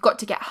something, and you've got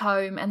to get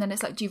home, and then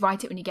it's like, do you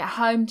write it when you get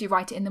home? Do you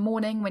write it in the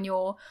morning when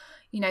you're,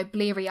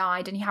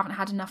 bleary-eyed and you haven't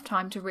had enough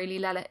time to really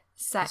let it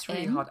set in? It's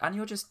really hard, and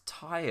you're just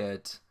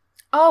tired.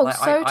 Oh, like,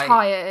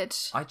 tired.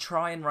 I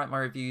try and write my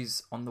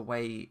reviews on the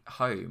way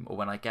home or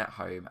when I get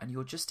home, and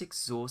you're just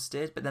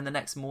exhausted, but then the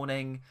next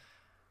morning,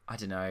 I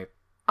don't know.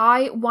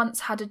 I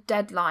once had a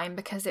deadline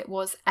because it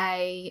was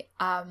I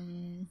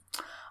don't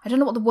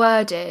know what the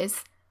word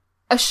is,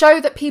 a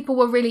show that people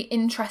were really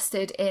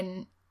interested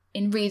in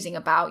reading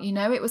about. You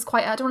know, it was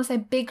quite, I don't want to say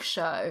big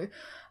show,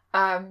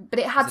 but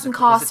it had some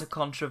cast. Was it a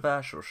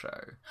controversial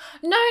show?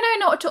 No,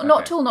 not at all.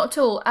 Okay. Not at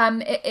all.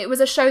 It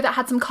was a show that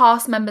had some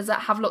cast members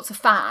that have lots of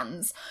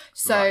fans,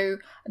 so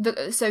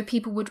so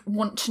people would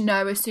want to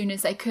know as soon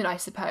as they could, I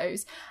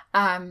suppose.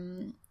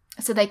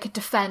 So they could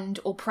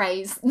defend or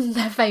praise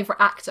their favourite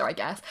actor, I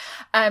guess.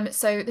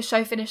 So the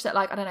show finished at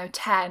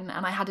 10,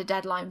 and I had a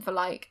deadline for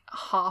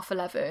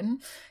 11:30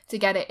 to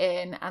get it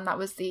in, and that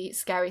was the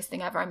scariest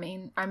thing ever. I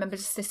mean, I remember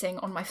just sitting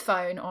on my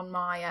phone on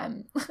my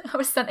I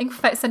was sending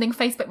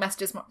Facebook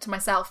messages to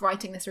myself,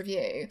 writing this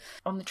review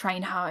on the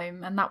train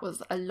home, and that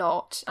was a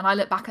lot. And I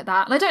look back at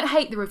that, and I don't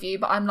hate the review,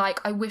 but I'm like,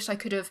 I wish I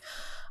could have,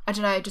 I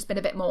don't know, just been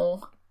had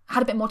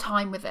a bit more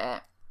time with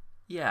it.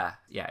 Yeah,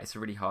 it's a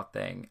really hard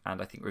thing,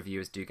 and I think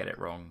reviewers do get it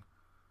wrong,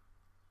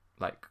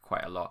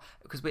 quite a lot,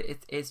 because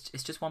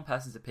it's just one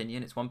person's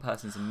opinion. It's one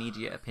person's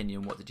immediate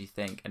opinion. What did you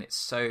think? And it's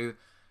so,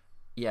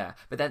 yeah.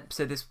 But then,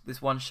 so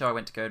this one show I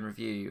went to go and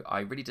review,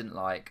 I really didn't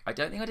like. I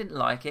don't think I didn't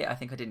like it. I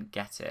think I didn't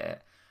get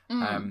it.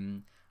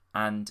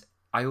 And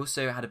I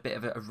also had a bit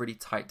of a really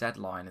tight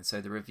deadline, and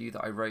so the review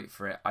that I wrote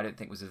for it, I don't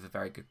think was of a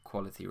very good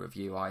quality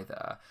review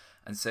either.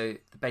 And so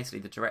basically,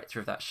 the director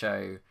of that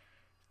show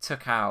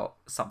took out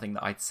something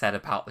that I'd said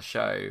about the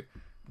show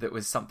that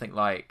was something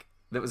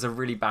that was a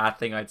really bad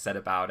thing I'd said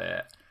about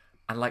it,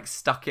 and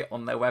stuck it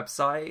on their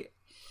website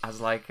as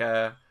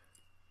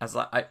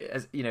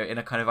you know, in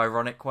a kind of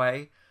ironic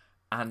way.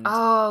 And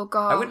oh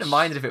god, I wouldn't have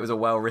minded if it was a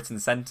well-written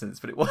sentence,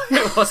 but it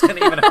wasn't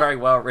even a very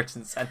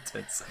well-written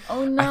sentence.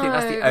 Oh no. I think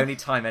that's the only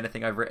time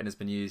anything I've written has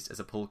been used as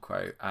a pull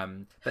quote.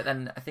 But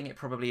then I think it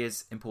probably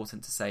is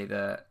important to say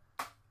that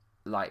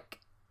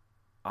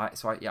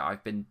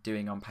I've been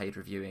doing unpaid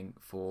reviewing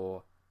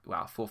for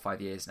 4 or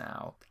 5 years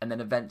now, and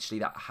then eventually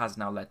that has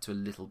now led to a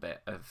little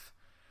bit of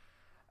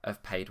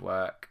paid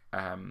work,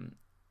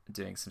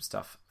 doing some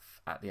stuff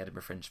at the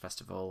Edinburgh Fringe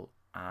Festival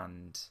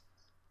and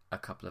a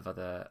couple of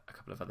other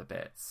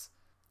bits,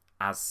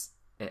 as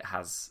it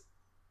has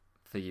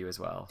for you as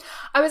well.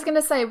 I was going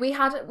to say we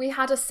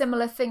had a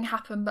similar thing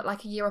happen, but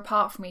a year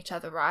apart from each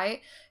other,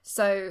 right?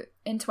 So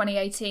in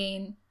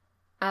 2018.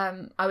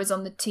 I was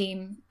on the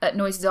team at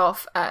Noises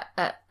Off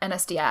at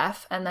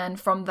NSDF, and then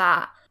from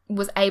that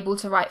was able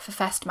to write for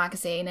Fest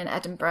magazine in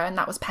Edinburgh, and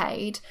that was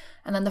paid.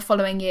 And then the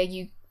following year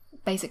you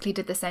basically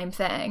did the same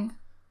thing,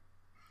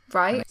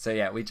 right? So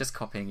yeah, we're just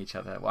copying each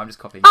other. Well, I'm just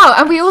copying. Oh,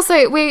 and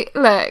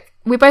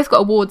we both got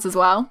awards as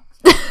well.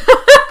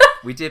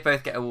 We did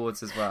both get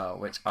awards as well,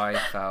 which I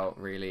felt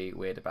really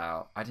weird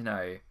about. I don't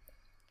know.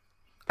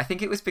 I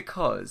think it was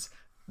because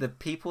the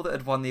people that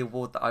had won the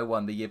award that I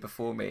won the year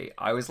before me,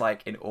 I was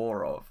in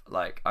awe of.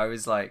 I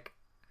was I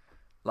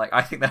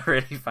think they're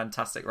really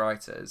fantastic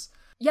writers.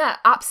 Yeah,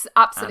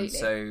 absolutely. And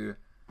so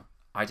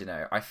I don't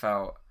know. I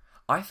felt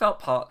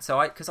part.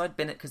 So because I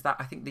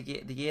think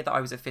the year that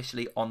I was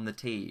officially on the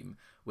team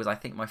was, I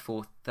think, my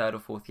third or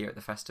fourth year at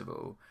the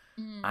festival,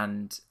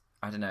 and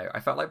I don't know. I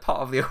felt like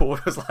part of the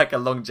award was a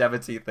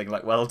longevity thing.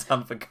 Well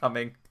done for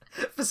coming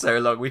for so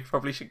long. We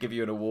probably should give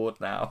you an award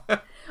now.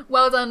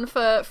 Well done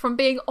from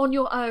being on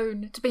your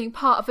own to being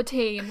part of a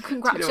team.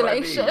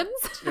 Congratulations.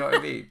 Do you know what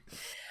I mean?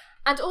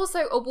 And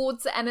also,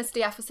 awards at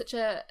NSDF are such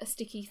a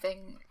sticky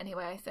thing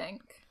anyway, I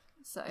think.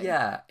 So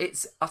yeah,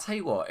 I'll tell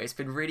you what, it's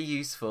been really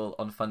useful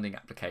on funding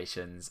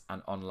applications,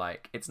 and on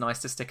it's nice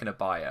to stick in a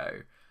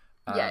bio.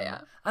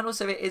 Yeah. And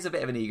also it is a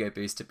bit of an ego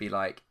boost to be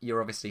you're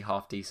obviously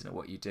half decent at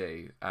what you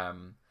do.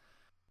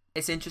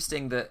 It's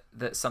interesting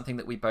that something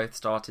that we both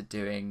started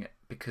doing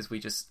because we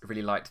just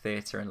really liked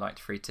theatre and liked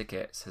free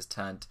tickets has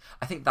turned.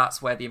 I think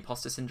that's where the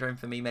imposter syndrome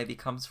for me maybe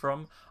comes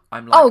from.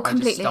 I'm I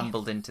just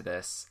stumbled into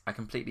this. I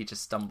completely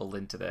just stumbled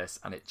into this,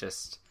 and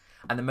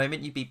and the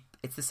moment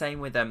it's the same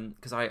with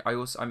because I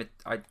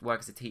work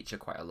as a teacher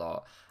quite a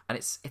lot, and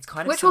it's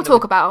kind of which we'll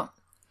talk about.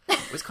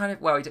 It's kind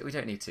of, well, we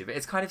don't need to, but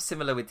it's kind of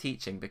similar with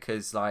teaching,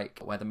 because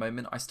where the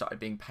moment I started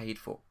being paid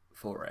for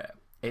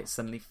it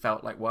suddenly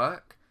felt like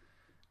work,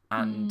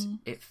 and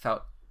it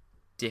felt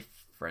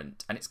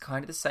different. And it's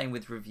kind of the same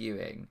with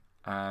reviewing.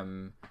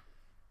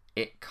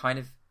 It kind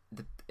of,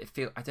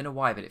 I don't know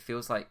why, but it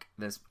feels like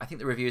I think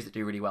the reviewers that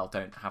do really well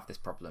don't have this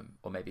problem,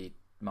 or maybe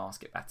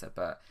mask it better,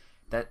 but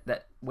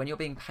that when you're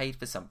being paid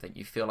for something,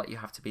 you feel like you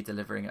have to be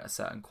delivering at a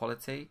certain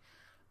quality.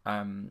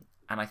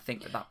 And I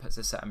think that puts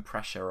a certain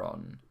pressure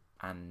on,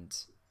 and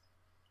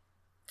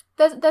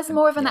there's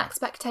more of an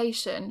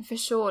expectation for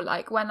sure.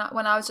 When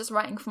I was just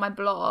writing for my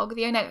blog,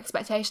 the only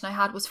expectation I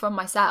had was from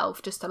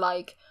myself, just to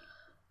I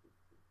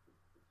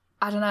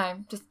don't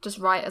know, just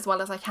write as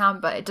well as I can,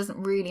 but it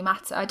doesn't really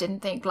matter. I didn't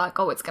think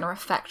it's going to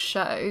affect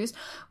shows.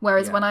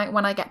 Whereas when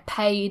I get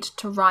paid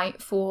to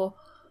write for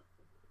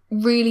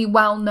really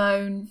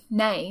well-known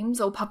names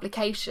or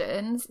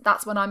publications,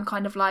 that's when I'm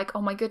kind of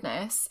oh my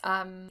goodness.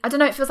 I don't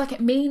know, it feels like it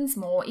means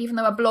more, even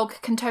though a blog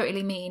can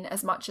totally mean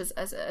as much as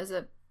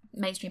a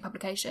mainstream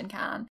publication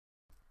can.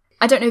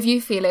 I don't know if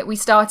you feel it, we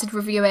started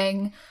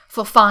reviewing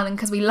for fun and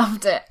because we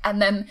loved it.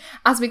 And then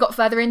as we got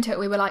further into it,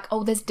 we were like,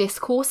 oh, there's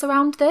discourse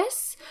around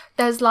this.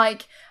 There's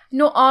like,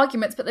 not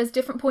arguments, but there's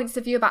different points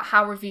of view about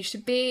how reviews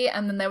should be.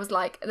 And then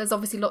there's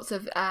obviously lots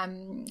of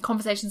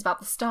conversations about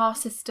the star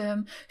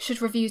system.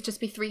 Should reviews just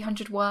be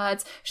 300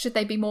 words? Should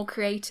they be more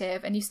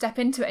creative? And you step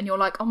into it and you're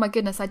like, oh my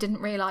goodness, I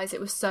didn't realise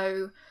it was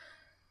so...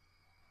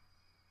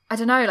 I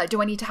don't know, like, do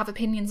I need to have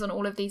opinions on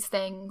all of these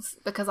things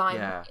because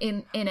I'm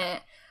in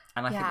it?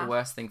 And I think the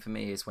worst thing for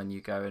me is when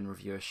you go and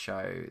review a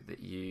show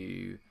that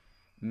you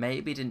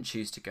maybe didn't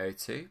choose to go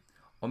to,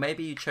 or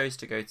maybe you chose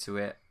to go to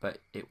it, but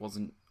it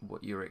wasn't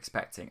what you were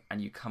expecting, and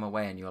you come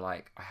away and you're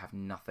like, I have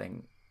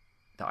nothing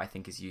that I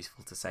think is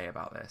useful to say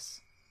about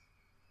this.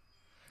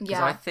 Because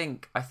I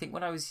think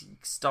when I was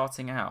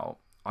starting out,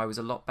 I was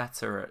a lot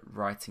better at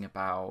writing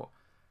about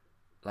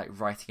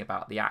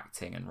the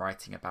acting and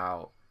writing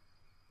about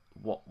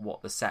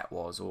what the set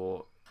was,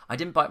 or I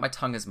didn't bite my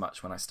tongue as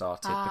much when I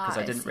started because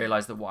I didn't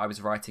realise that what I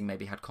was writing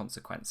maybe had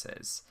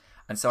consequences.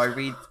 And so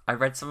I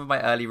read some of my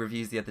early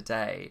reviews the other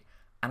day,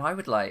 and I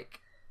would I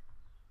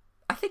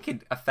think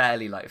in a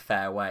fairly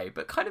fair way,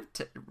 but kind of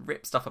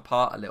rip stuff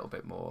apart a little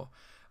bit more.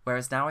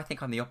 Whereas now I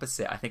think I'm the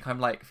opposite. I think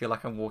feel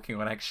like I'm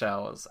walking on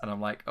eggshells, and I'm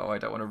like, oh, I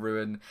don't want to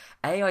ruin...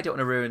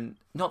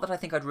 Not that I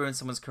think I'd ruin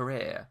someone's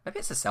career. Maybe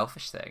it's a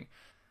selfish thing.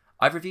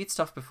 I've reviewed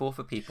stuff before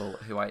for people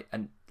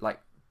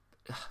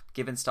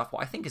given stuff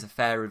what I think is a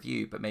fair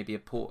review, but maybe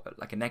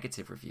a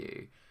negative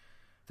review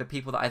for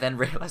people that I then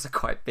realise are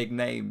quite big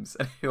names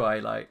and who I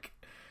like.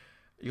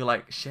 You're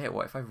like, shit,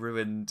 what if I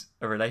ruined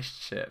a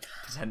relationship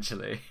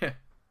potentially?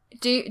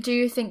 Do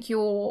you think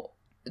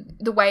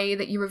the way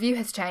that you review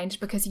has changed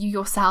because you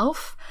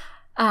yourself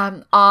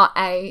are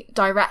a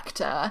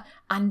director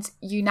and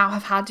you now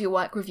have had your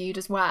work reviewed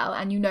as well,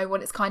 and you know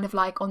what it's kind of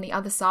like on the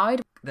other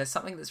side? There's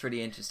something that's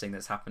really interesting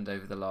that's happened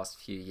over the last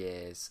few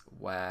years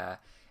where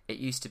it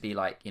used to be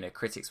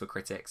critics were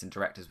critics and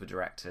directors were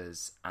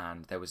directors,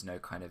 and there was no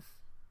kind of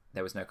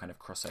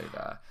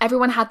crossover.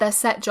 Everyone had their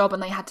set job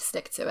and they had to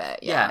stick to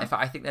it. Yeah. In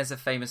fact, I think there's a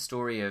famous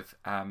story of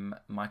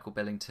Michael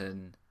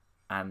Billington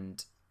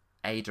and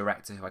a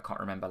director who I can't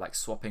remember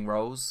swapping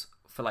roles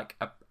for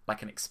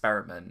an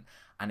experiment,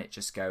 and it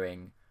just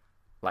going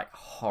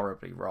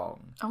horribly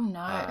wrong. Oh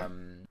no.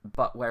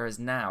 But whereas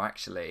now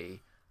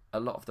actually a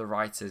lot of the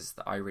writers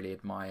that I really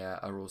admire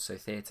are also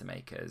theatre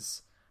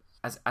makers.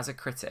 As a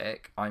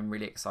critic, I'm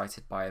really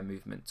excited by a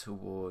movement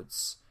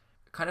towards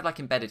kind of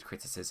embedded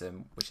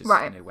criticism, which is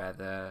where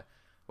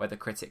the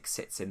critic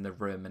sits in the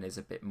room and is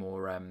a bit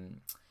more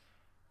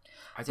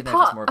I don't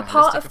know if it's more of a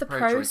part holistic of the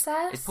approach.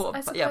 Process. It's part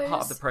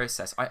of the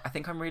process. I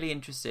think I'm really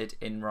interested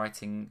in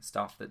writing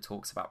stuff that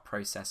talks about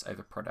process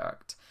over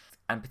product,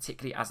 and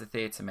particularly as a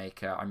theatre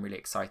maker, I'm really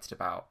excited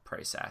about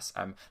process.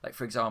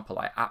 For example,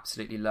 I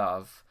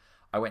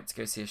went to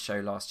go see a show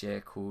last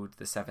year called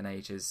The 7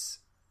 Ages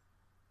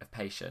of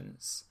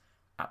Patience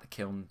at the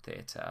Kiln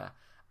Theatre,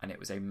 and it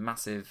was a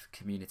massive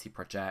community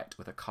project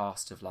with a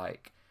cast of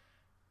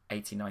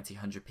 80, 90,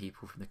 100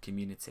 people from the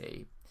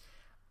community.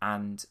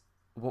 And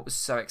what was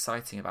so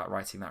exciting about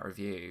writing that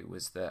review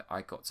was that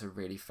I got to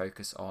really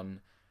focus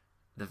on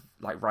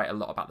write a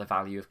lot about the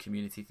value of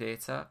community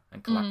theatre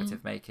and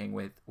collaborative making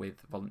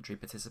with voluntary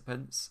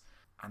participants,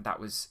 and that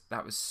was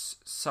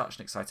such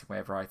an exciting way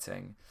of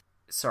writing.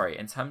 Sorry,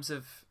 in terms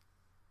of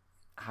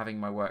having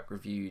my work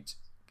reviewed,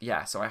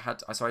 so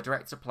I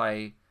directed a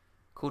play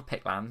called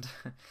Pickland,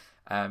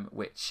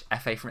 which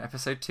FA from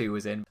episode 2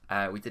 was in.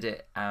 We did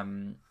it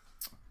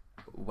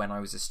when I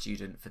was a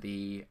student for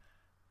the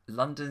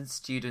London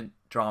Student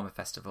Drama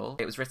Festival.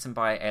 It was written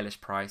by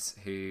Ailish Price,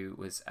 who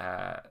was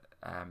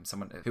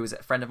someone who was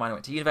a friend of mine I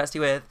went to university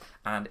with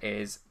and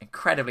is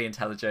incredibly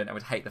intelligent. I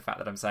would hate the fact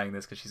that I'm saying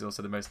this because she's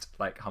also the most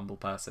humble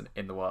person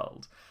in the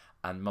world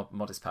and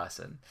modest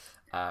person.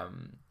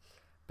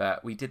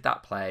 But we did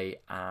that play,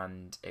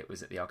 and it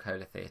was at the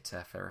Arcola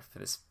Theatre for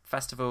this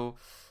festival.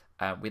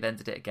 We then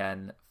did it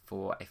again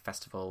for a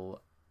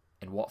festival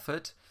in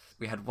Watford.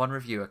 We had one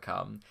reviewer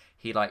come.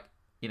 He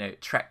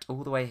trekked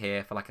all the way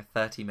here for a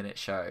 30-minute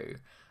show,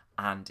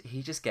 and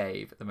he just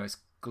gave the most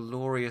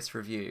glorious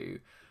review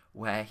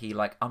where he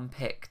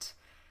unpicked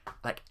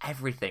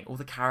everything, all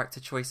the character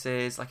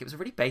choices. It was a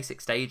really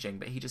basic staging,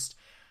 but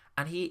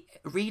he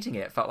reading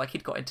it felt like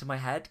he'd got into my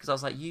head, because I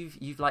was like, you've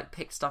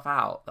picked stuff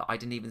out that I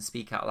didn't even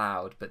speak out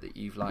loud, but that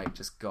you've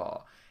just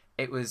got.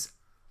 It was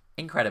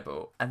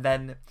incredible. And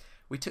then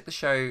we took the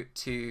show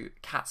to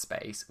Cat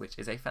Space, which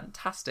is a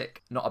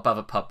fantastic, not above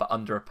a pub, but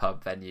under a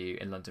pub venue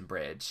in London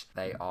Bridge.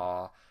 They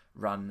are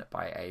run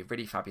by a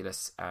really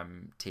fabulous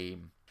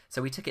team.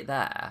 So we took it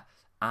there,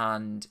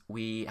 and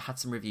we had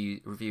some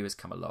reviewers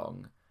come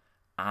along,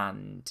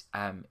 and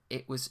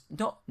it was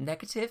not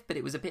negative, but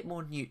it was a bit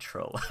more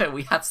neutral.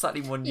 We had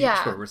slightly more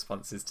neutral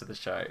responses to the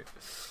show.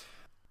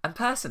 And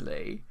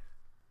personally,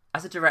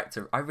 as a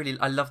director, I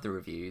love the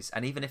reviews,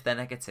 and even if they're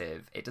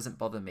negative, it doesn't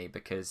bother me,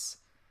 because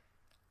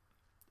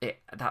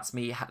that's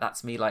me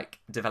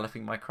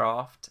developing my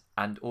craft.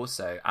 And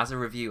also, as a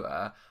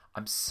reviewer,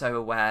 I'm so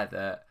aware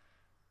that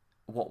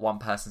what one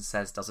person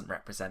says doesn't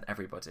represent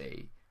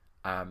everybody.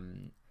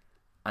 And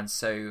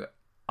so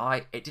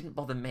it didn't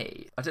bother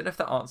me. I don't know if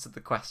that answered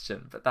the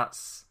question, but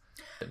that's...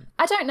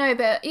 I don't know,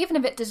 but even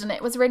if it didn't,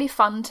 it was really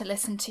fun to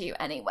listen to you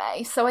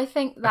anyway. So I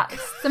think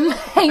that's the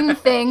main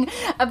thing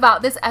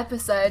about this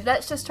episode.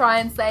 Let's just try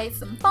and say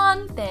some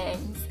fun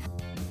things.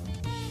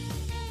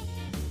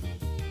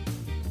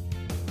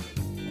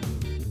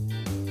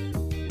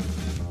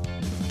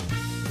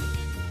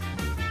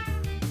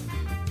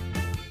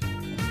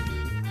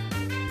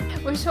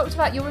 We've talked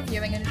about your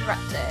reviewing and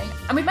directing,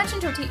 and we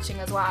mentioned your teaching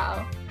as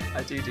well.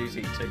 I do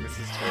teaching, this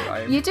is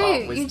true. You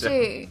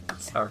do.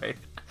 Sorry.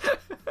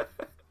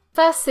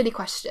 First silly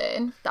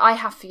question that I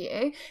have for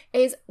you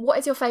is, what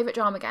is your favourite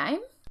drama game?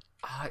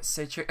 Oh, it's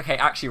so true. Okay,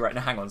 actually, right,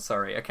 now, hang on,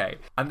 sorry. Okay,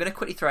 I'm going to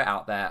quickly throw it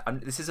out there.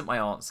 This isn't my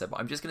answer, but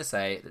I'm just going to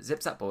say that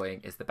Zip Zap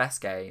Boing is the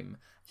best game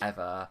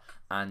ever,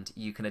 and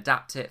you can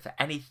adapt it for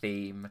any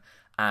theme,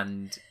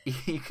 and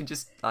you can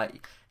just,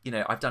 like... You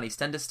know, I've done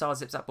EastEnders style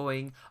Zip Zap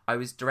Boing. I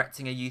was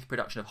directing a youth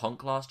production of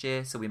Honk last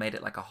year, so we made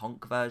it like a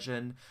Honk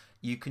version.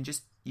 You can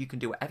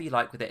do whatever you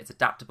like with it. It's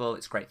adaptable.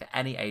 It's great for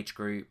any age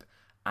group,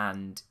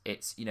 and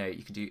it's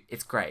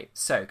great.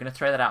 So, going to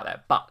throw that out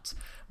there. But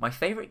my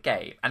favourite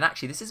game, and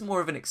actually this is more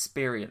of an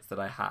experience that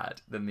I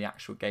had than the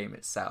actual game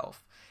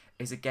itself,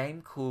 is a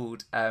game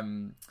called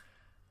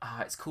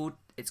it's called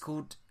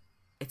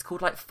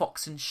like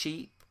Fox and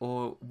Sheep,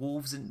 or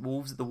Wolves,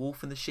 the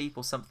Wolf and the Sheep,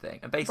 or something.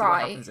 And basically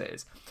what happens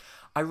is,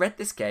 I read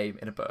this game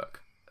in a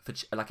book, for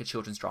like a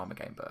children's drama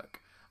game book,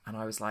 and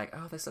I was like,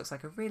 oh, this looks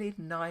like a really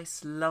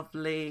nice,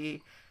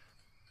 lovely,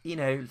 you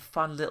know,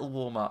 fun little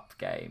warm-up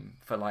game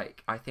for,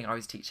 like, I think I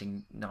was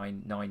teaching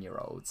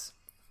nine-year-olds.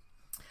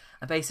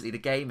 And basically the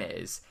game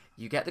is,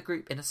 you get the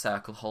group in a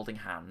circle holding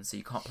hands, so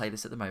you can't play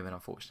this at the moment,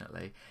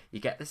 unfortunately. You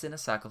get this in a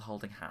circle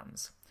holding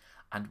hands,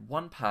 and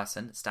one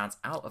person stands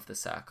out of the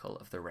circle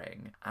of the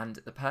ring, and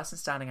the person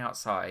standing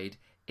outside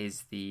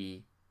is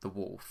the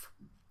wolf.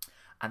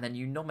 And then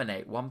you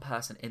nominate one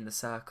person in the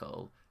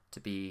circle to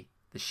be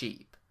the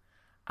sheep.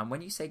 And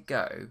when you say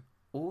go,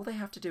 all they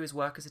have to do is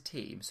work as a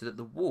team, so that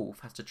the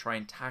wolf has to try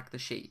and tag the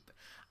sheep.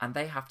 And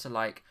they have to,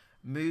 like,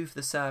 move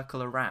the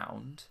circle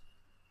around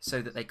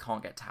so that they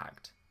can't get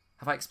tagged.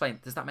 Have I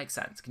explained? Does that make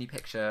sense? Can you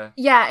picture?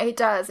 Yeah, it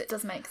does. It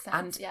does make sense.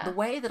 And yeah. The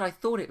way that I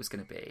thought it was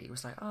going to be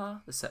was like,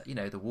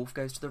 the wolf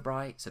goes to the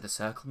right, so the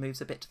circle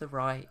moves a bit to the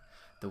right.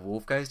 The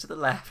wolf goes to the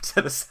left,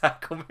 so the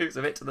circle moves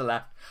a bit to the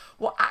left.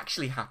 What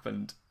actually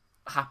happens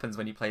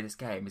when you play this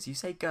game is you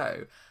say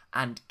go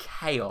and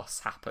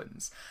chaos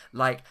happens.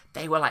 Like,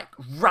 they were like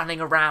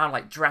running around,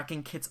 like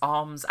dragging kids'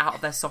 arms out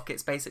of their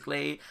sockets,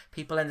 basically.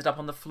 People ended up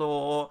on the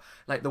floor,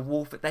 like the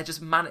wolf, they're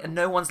just and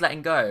no one's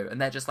letting go,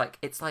 and they're just like,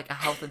 it's like a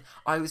health. And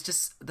I was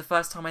just, the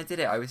first time I did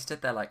it, I was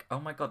stood there like,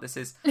 oh my god,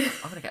 I'm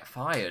gonna get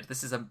fired,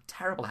 this is a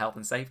terrible health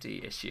and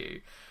safety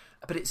issue.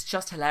 But it's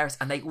just hilarious,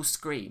 and they all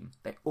scream,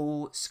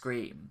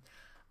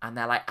 and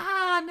they're like,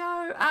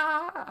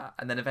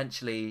 and then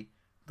eventually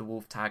the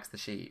wolf tags the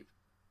sheep.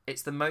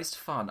 It's the most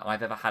fun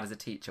I've ever had as a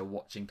teacher,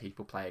 watching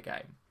people play a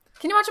game.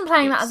 Can you imagine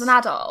playing that as an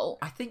adult?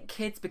 I think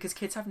because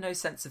kids have no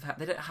sense of...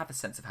 They don't have a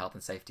sense of health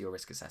and safety or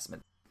risk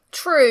assessment.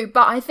 True,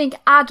 but I think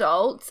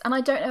adults, and I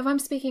don't know if I'm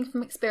speaking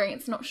from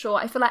experience, not sure,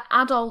 I feel like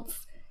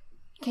adults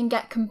can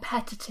get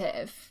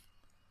competitive.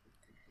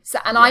 So,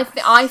 and yes.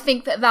 I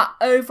think that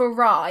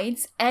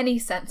overrides any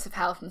sense of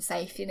health and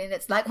safety, and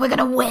it's like, we're going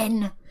to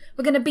win!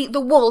 We're going to beat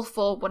the wolf,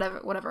 or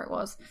whatever it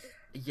was.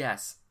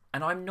 Yes.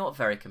 And I'm not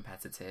very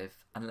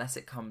competitive unless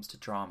it comes to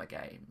drama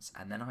games,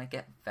 and then I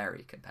get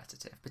very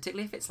competitive.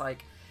 Particularly if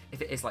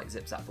it is like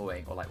Zip Zap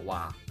Boing or like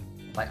Wah.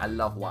 Like, I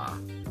love Wah.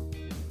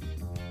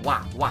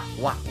 Wah, wah,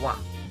 wah, wah.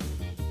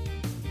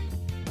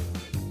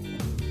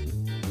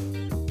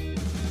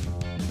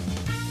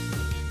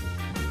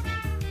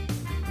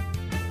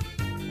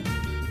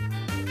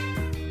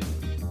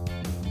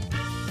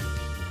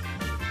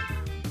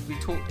 We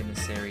talked in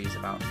this series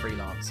about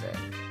freelancing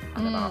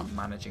and about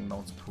managing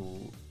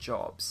multiple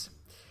jobs.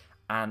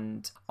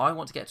 And I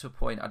want to get to a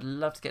point, I'd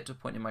love to get to a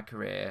point in my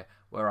career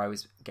where I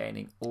was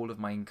gaining all of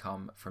my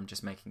income from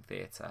just making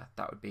theatre.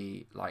 That would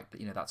be like,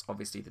 that's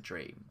obviously the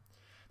dream.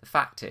 The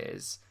fact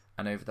is,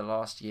 and over the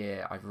last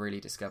year I've really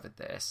discovered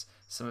this,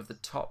 some of the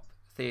top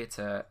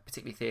theatre,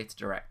 particularly theatre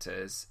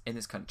directors in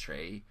this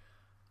country,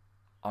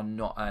 are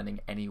not earning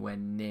anywhere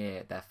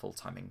near their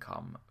full-time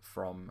income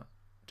from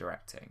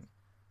directing.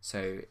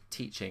 So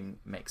teaching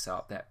makes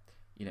up that,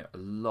 a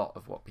lot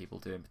of what people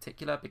do in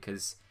particular,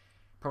 because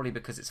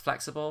it's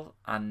flexible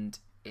and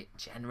it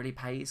generally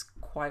pays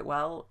quite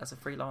well as a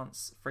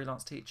freelance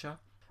teacher.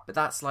 But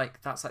that's like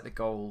the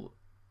goal,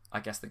 I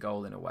guess, the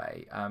goal in a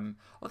way.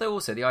 Although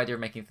also the idea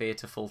of making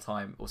theatre full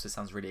time also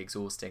sounds really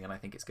exhausting, and I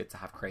think it's good to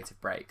have creative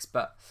breaks.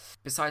 But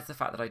besides the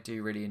fact that I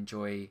do really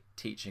enjoy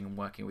teaching and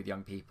working with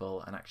young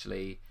people, and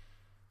actually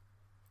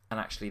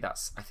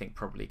that's, I think,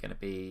 probably going to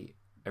be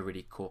a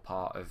really core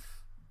part of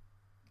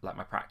like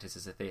my practice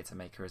as a theatre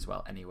maker as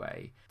well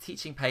anyway.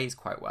 Teaching pays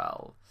quite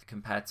well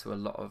compared to a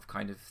lot of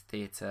kind of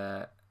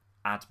theatre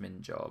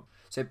admin job.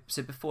 So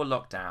before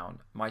lockdown,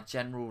 my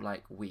general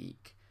like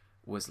week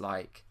was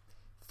like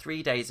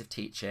 3 days of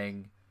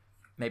teaching,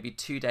 maybe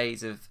 2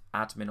 days of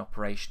admin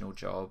operational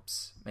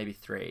jobs, maybe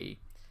 3.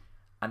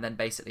 And then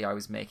basically I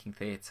was making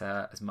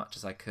theatre as much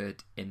as I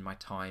could in my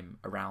time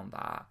around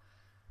that,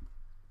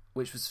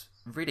 which was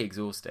really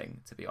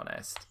exhausting, to be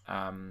honest.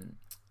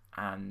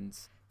 And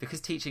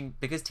because teaching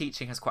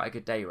has quite a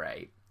good day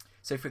rate.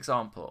 So for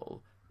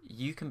example,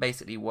 you can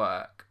basically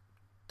work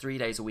 3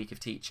 days a week of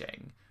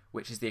teaching,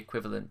 which is the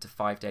equivalent to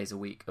 5 days a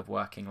week of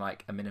working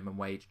like a minimum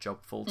wage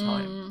job full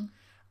time.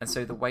 And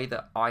so the way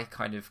that I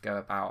kind of go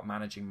about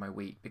managing my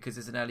week, because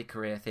as an early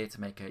career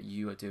theatre maker,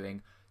 you are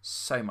doing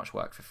so much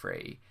work for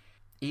free.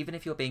 Even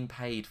if you're being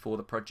paid for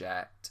the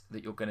project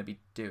that you're going to be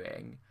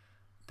doing,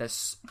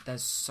 there's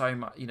so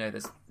much,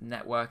 there's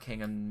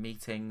networking and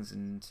meetings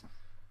and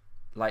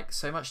like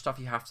so much stuff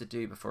you have to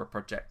do before a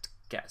project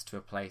gets to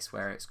a place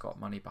where it's got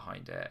money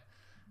behind it.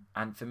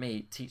 And for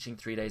me, teaching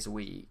 3 days a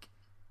week,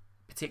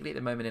 particularly at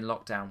the moment in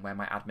lockdown where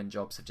my admin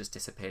jobs have just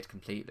disappeared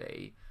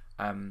completely,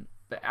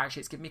 but actually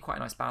it's given me quite a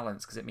nice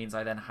balance, because it means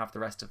I then have the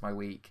rest of my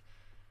week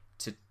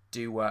to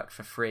do work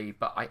for free.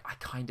 But I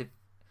kind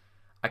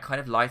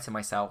of lie to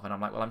myself, and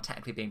I'm like, well, I'm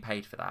technically being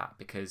paid for that,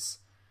 because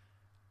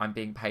I'm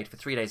being paid for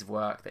 3 days of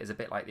work that is a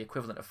bit like the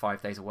equivalent of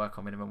 5 days of work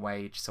on minimum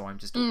wage. So I'm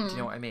just, do you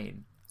know what I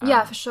mean?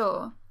 Yeah, for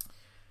sure.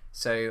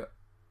 So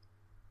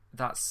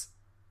that's,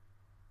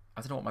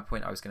 I don't know what my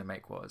point I was going to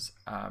make was.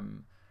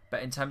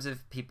 But in terms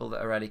of people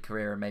that are early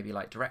career and maybe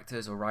like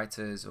directors or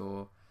writers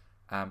or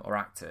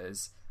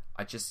actors,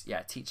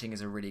 teaching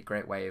is a really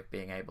great way of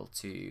being able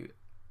to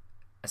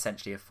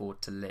essentially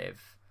afford to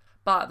live.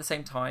 But at the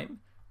same time,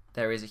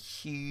 there is a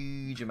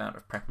huge amount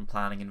of prep and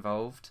planning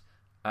involved,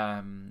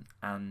 and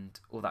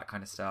all that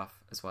kind of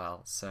stuff as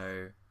well.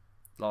 So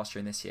last year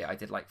and this year, I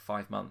did like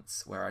 5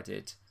 months where I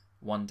did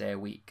 1 day a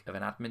week of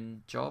an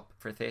admin job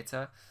for a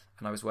theatre,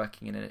 and I was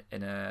working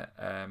in a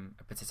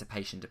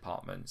participation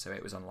department, so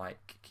it was on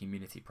like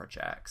community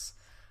projects,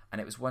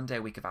 and it was 1 day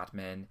a week of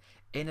admin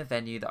in a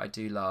venue that I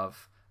do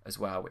love as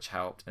well, which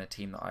helped, and a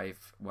team that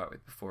I've worked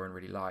with before and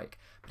really like.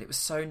 But it was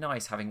so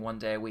nice having 1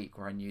 day a week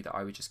where I knew that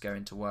I would just go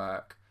into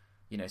work,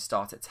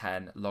 start at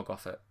 10, log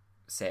off at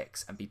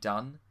 6 and be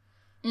done.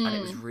 And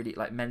it was really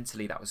like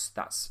mentally that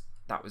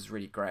was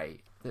really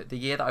great. The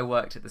year that I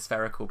worked at the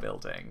Spherical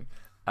building,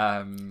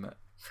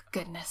 for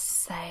goodness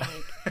sake,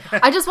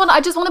 I just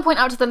want to point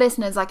out to the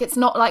listeners, like, it's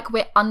not like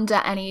we're under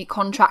any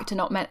contract and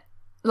not meant,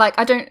 like,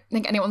 I don't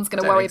think anyone's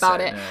going to worry about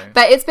it. No.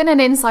 But it's been an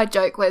inside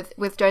joke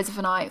with Joseph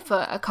and I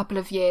for a couple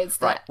of years.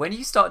 Right. When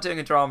you start doing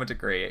a drama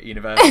degree at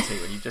university,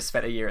 when you've just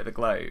spent a year at the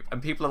Globe,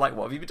 and people are like,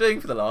 what have you been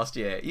doing for the last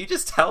year? You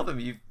just tell them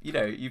you've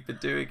been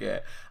doing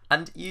it.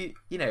 And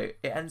it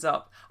ends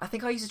up, I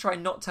think I used to try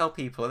and not tell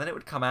people, and then it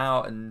would come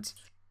out, and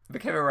it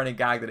became a running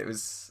gag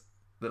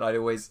that I'd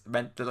always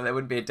meant that there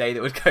wouldn't be a day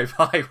that would go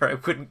by where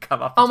it wouldn't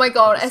come up. Oh my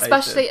god!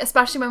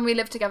 Especially when we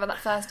lived together that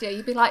first year,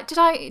 you'd be like, "Did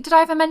I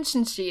ever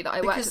mention to you that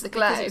I worked at the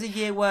Globe?" Because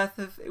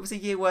it was a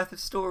year worth of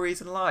stories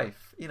and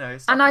life,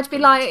 And I'd be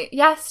like,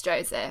 "Yes,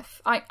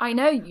 Joseph, I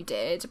know you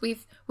did.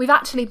 We've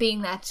actually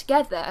been there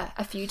together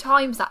a few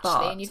times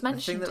actually, and you've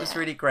mentioned it." The thing that was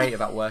really great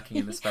about working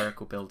in the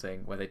Spherical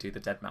building where they do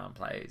the Dead Man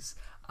plays,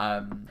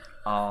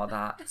 are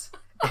that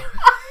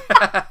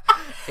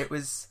it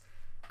was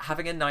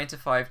having a 9 to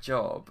 5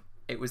 job.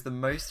 It was the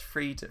most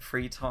free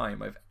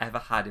time I've ever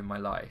had in my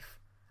life.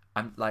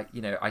 I'm like,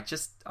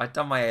 I'd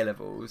done my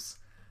A-levels,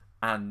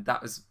 and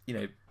that was,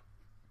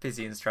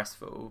 busy and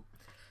stressful.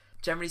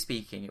 Generally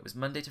speaking, it was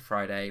Monday to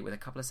Friday with a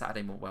couple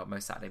of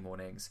most Saturday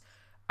mornings.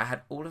 I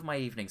had all of my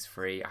evenings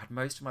free. I had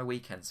most of my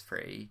weekends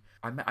free.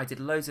 I did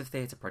loads of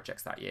theatre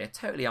projects that year,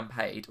 totally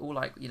unpaid, all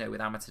like,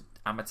 with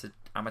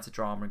amateur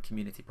drama and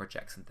community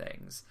projects and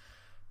things.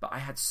 But I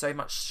had so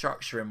much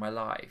structure in my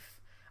life,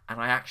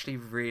 and I actually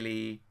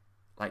really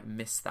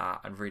miss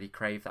that and really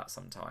crave that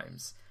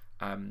sometimes.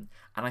 And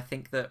I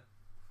think that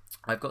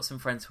I've got some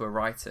friends who are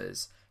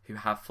writers who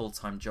have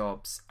full-time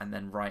jobs and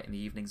then write in the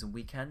evenings and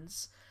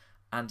weekends.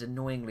 And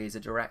annoyingly, as a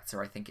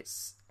director, I think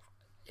it's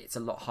a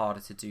lot harder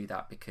to do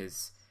that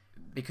because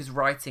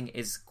writing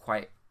is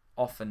quite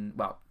often,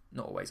 well,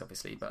 not always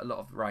obviously, but a lot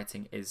of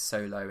writing is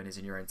solo and is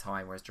in your own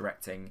time, whereas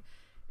directing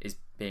is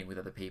being with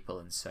other people,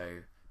 and so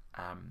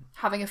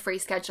having a free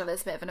schedule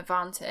is a bit of an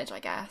advantage, I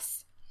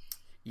guess.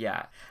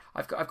 Yeah,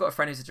 I've got a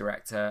friend who's a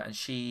director, and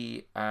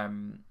she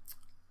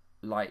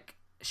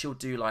she'll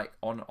do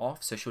on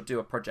off, so she'll do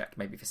a project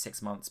maybe for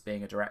 6 months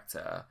being a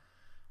director,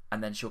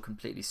 and then she'll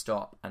completely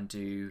stop and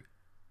do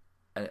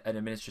an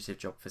administrative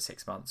job for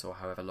 6 months or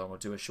however long, or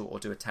do a short or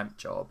do a temp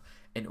job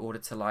in order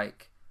to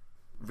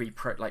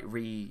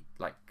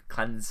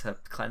cleanse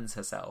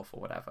herself or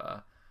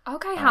whatever.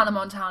 Okay, Hannah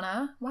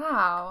Montana.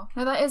 Wow,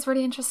 no, that is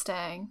really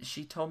interesting.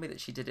 She told me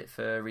that she did it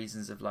for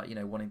reasons of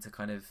wanting to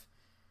kind of.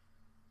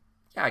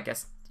 Yeah, I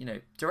guess,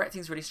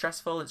 directing is really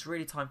stressful. It's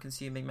really time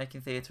consuming.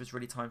 Making theatre is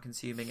really time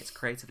consuming. It's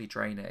creatively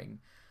draining.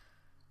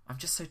 I'm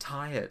just so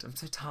tired. I'm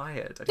so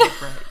tired. I need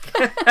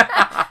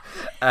a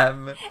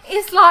break.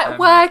 It's like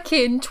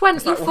working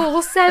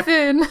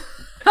 24/7.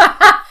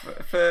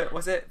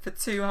 For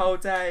 2 whole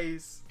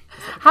days.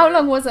 How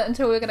long was it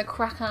until we were going to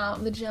crack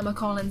out the Gemma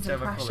Collins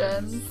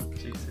impressions?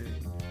 Juicy.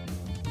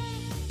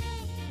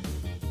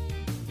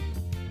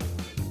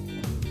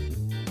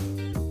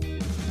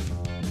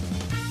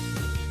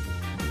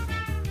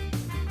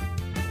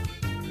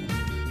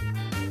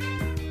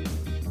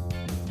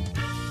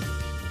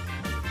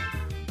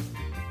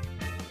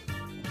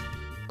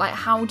 Like,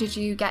 how did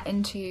you get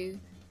into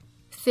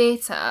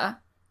theatre?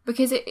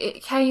 Because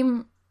it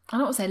came, I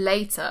don't want to say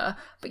later,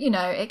 but, you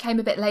know, it came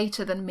a bit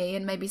later than me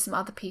and maybe some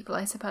other people,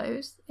 I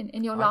suppose,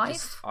 in your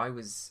life. I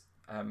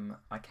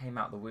came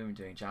out the womb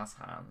doing jazz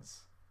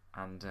hands,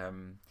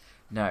 and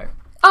no.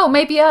 Oh,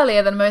 maybe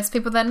earlier than most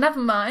people then, never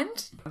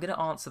mind. I'm going to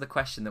answer the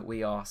question that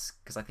we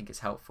ask, because I think it's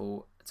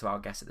helpful to our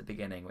guest at the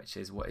beginning, which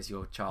is, what is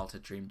your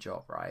childhood dream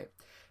job, right?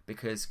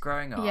 Because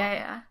growing up,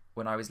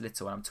 when I was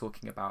little, and I'm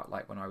talking about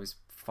like when I was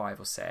 5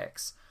 or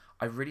 6,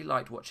 I really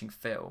liked watching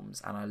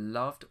films, and I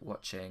loved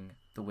watching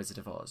The Wizard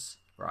of Oz,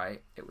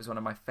 right? It was one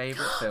of my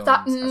favourite films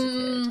as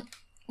a kid.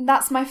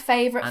 That's my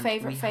favourite film.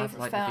 film. We had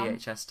like the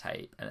VHS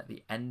tape, and at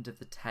the end of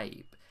the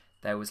tape,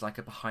 there was like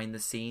a behind the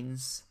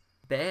scenes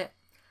bit,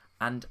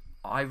 and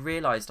I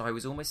realised I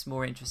was almost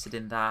more interested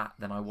in that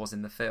than I was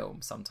in the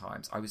film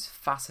sometimes. I was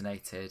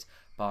fascinated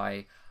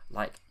by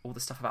like all the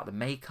stuff about the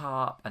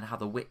makeup and how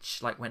the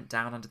witch like went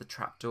down under the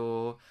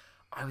trapdoor.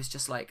 I was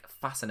just like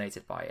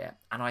fascinated by it,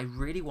 and I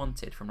really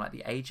wanted from like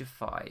the age of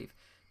 5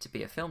 to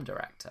be a film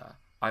director.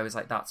 I was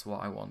like, that's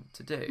what I want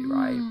to do,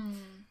 right?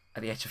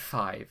 At the age of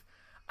 5.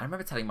 I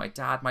remember telling my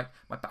dad,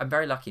 I'm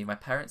very lucky. My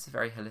parents are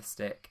very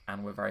holistic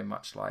and were very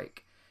much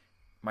like,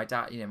 my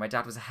dad, you know, my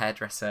dad was a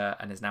hairdresser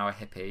and is now a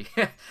hippie,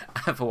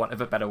 for want of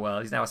a better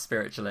word. He's now a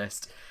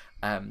spiritualist.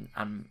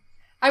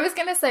 I was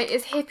going to say,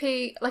 is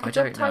hippie like a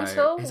job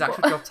title? His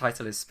actual job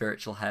title is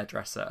spiritual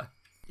hairdresser.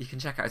 You can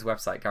check out his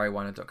website,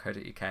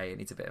 garyweiner.co.uk. It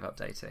needs a bit of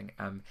updating.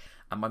 And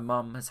my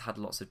mum has had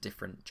lots of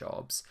different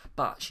jobs,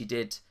 but she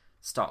did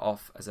start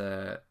off as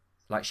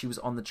she was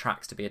on the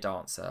tracks to be a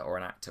dancer or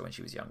an actor when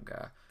she was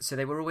younger. So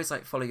they were always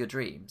like, follow your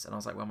dreams. And I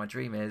was like, well, my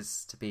dream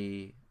is to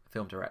be a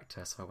film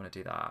director, so I want to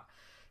do that.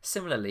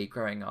 Similarly,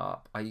 growing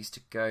up, I used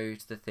to go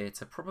to the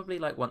theatre probably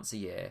like once a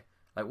year.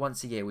 Like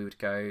once a year we would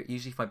go,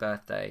 usually for my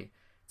birthday,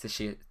 to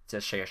see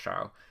a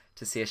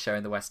show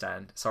in the West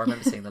End. So I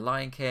remember seeing The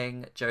Lion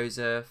King,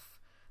 Joseph,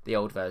 the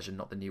old version,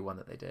 not the new one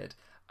that they did.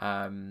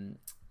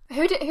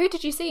 Who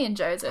did you see in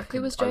Joseph?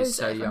 Who was Joseph? I was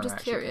so young, I'm just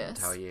curious. I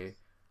couldn't tell you.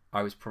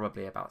 I was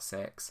probably about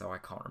 6, so I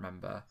can't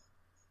remember.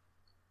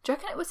 Do you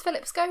reckon it was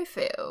Philip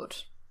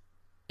Schofield?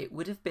 It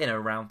would have been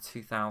around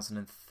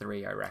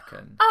 2003, I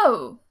reckon.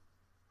 Oh!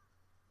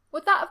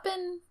 Would that have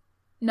been...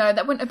 No,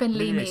 that wouldn't have been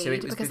Lee Mead, so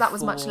because that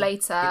was much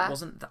later. It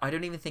wasn't... I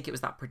don't even think it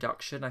was that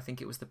production. I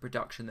think it was the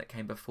production that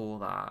came before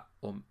that,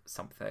 or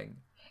something.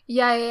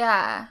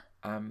 Yeah.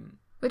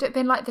 Would it have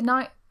been like the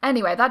night...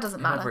 Anyway, that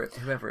doesn't matter.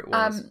 Whoever it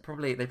was. They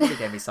probably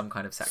gave me some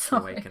kind of sexual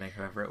awakening,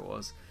 whoever it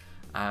was.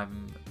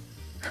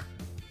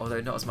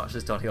 Although not as much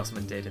as Donny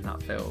Osmond did in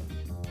that film.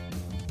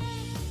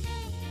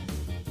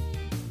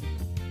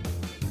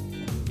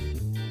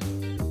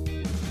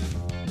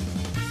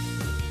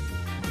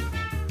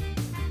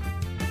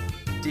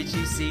 Did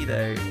you see,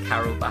 though,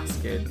 Carole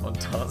Baskin on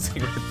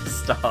Dancing with the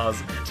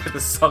Stars to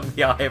the song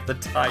The Eye of the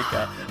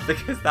Tiger?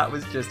 Because that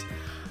was just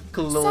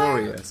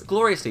glorious.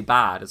 Gloriously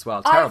bad as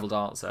well. Terrible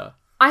dancer.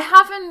 I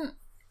haven't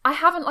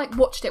like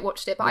watched it,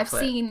 but I've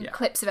seen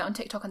clips of it on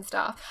TikTok and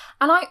stuff.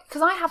 And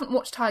because I haven't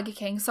watched Tiger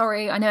King.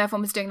 Sorry, I know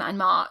everyone was doing that in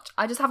March.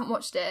 I just haven't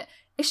watched it.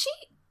 Is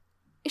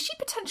she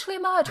potentially a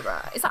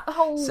murderer? Is that the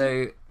whole?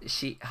 So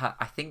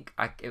I think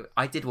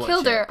I did watch it.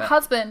 Killed her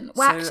husband,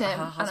 whacked him.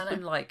 Her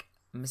husband like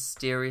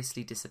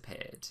mysteriously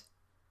disappeared,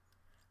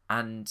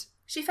 and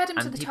she fed him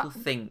to the people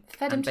think,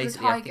 fed him and to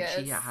basically the I tigers,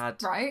 think she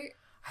had right.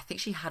 I think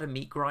she had a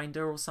meat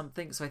grinder or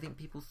something, so I think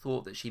people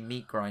thought that she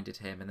meat grinded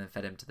him and then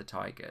fed him to the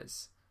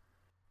tigers.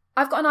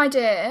 I've got an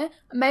idea.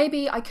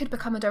 Maybe I could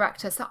become a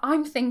director. So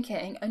I'm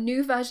thinking a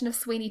new version of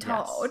Sweeney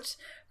Todd,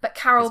 but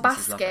Carole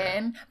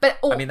Baskin.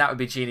 I mean, that would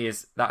be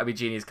genius. That would be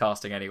genius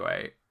casting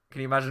anyway.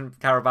 Can you imagine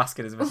Carole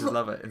Baskin as Mrs.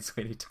 Lovett in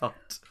Sweeney Todd?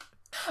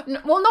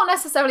 Well, not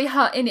necessarily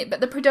her in it,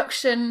 but the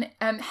production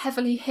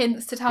heavily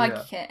hints to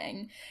Tiger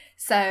King.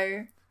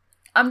 So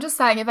I'm just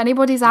saying, if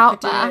anybody's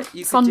out there,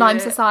 Sondheim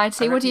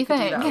Society, what do you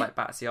think? Do that at, like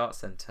Battersea Arts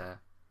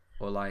Centre,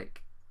 or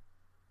like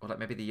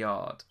maybe the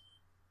Yard.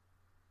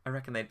 I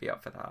reckon they'd be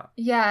up for that.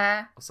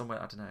 Yeah. Or somewhere,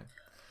 I don't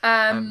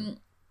know.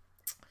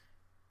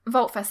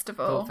 Vault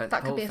Festival.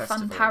 That could be a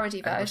fun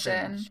parody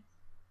version.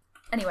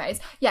 Anyways,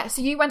 yeah,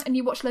 so you went and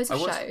you watched loads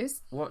of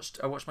shows.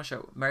 I watched my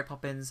show, Mary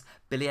Poppins,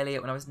 Billy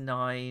Elliot when I was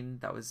 9.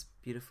 That was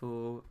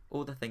beautiful.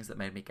 All the things that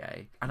made me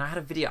gay. And I had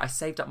a video. I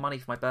saved up money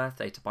for my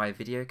birthday to buy a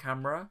video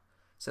camera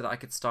so that I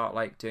could start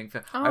like doing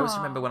film. I also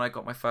remember when I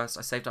got my first,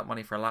 I saved up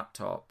money for a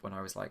laptop when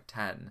I was like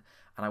 10.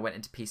 And I went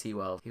into PC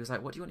World. He was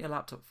like, what do you want your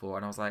laptop for?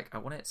 And I was like, I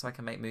want it so I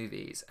can make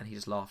movies. And he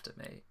just laughed at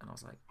me. And I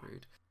was like,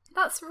 rude.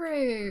 That's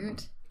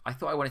rude. I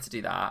thought I wanted to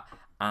do that,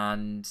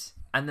 and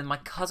then my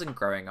cousin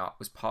growing up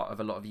was part of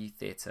a lot of youth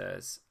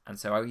theatres, and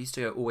so I used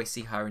to always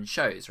see her in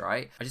shows,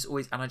 right?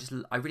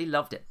 I really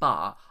loved it,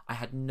 but I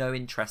had no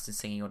interest in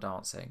singing or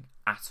dancing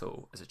at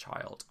all as a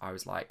child. I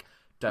was like,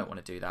 don't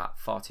want to do that,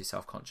 far too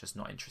self-conscious,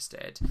 not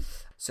interested.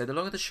 So the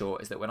long of the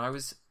short is that when I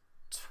was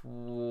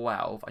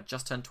 12, I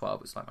just turned 12,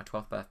 it was like my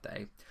 12th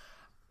birthday,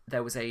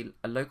 there was a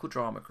local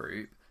drama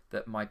group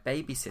that my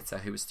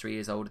babysitter, who was 3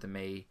 years older than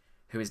me,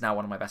 who is now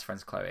one of my best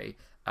friends, Chloe,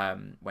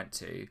 went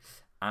to,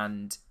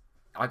 and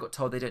I got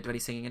told they don't do any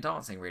singing and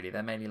dancing, really.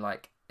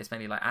 It's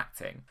mainly like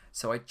acting.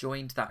 So I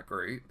joined that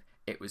group.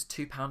 It was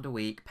 £2 a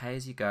week, pay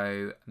as you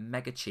go,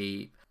 mega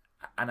cheap.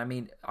 And I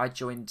mean, I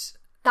joined...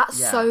 That's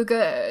so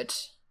good.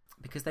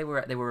 Because they were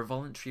a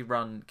voluntary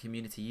run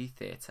community youth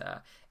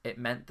theatre, it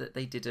meant that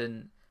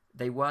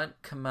they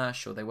weren't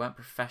commercial, they weren't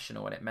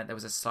professional, and it meant there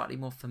was a slightly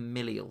more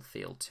familial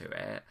feel to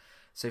it.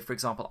 So, for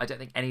example, I don't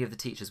think any of the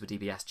teachers were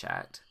DBS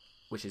checked,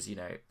 which is,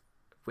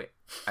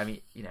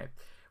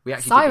 we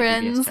actually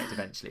Sirens. did get DBS checked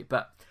eventually,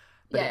 but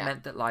it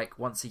meant that like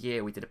once a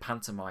year we did a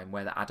pantomime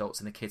where the adults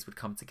and the kids would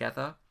come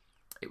together.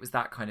 It was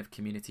that kind of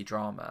community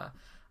drama.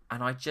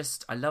 And I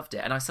loved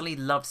it. And I suddenly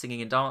loved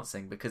singing and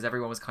dancing because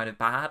everyone was kind of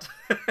bad.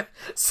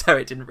 So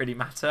it didn't really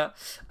matter.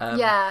 And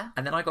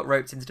then I got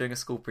roped into doing a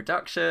school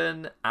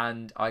production,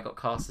 and I got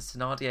cast as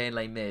Thénardier in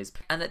Les Mis.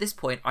 And at this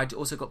point, I'd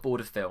also got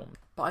bored of film.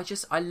 But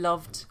I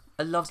loved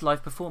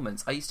live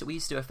performance. We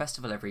used to do a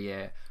festival every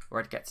year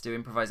where I'd get to do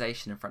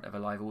improvisation in front of a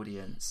live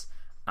audience.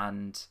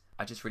 And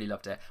I just really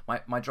loved it.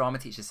 My drama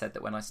teacher said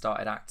that when I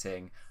started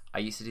acting, I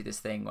used to do this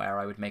thing where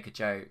I would make a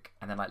joke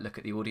and then like look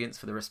at the audience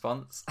for the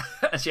response.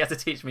 And she had to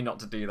teach me not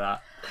to do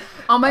that.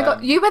 Oh my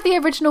God, you were the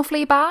original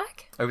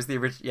Fleabag? I was the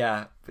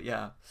original,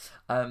 yeah.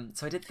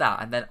 So I did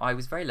that, and then I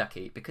was very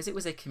lucky because it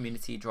was a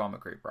community drama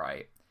group,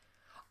 right?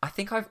 I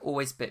think people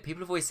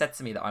have always said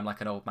to me that I'm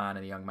like an old man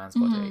in a young man's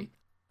body.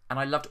 And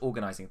I loved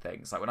organising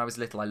things. Like when I was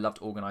little, I loved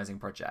organising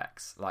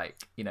projects. Like,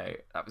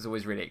 that was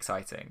always really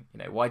exciting.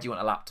 Why do you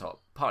want a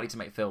laptop? Partly to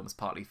make films,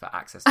 partly for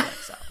access to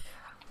Excel.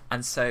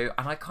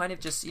 And I kind of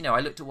just, I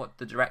looked at what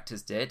the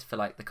directors did for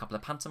like the couple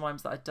of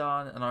pantomimes that I'd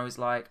done, and I was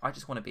like, I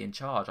just want to be in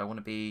charge. I just want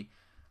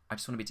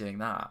to be doing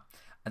that.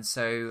 And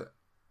so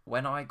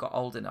when I got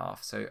old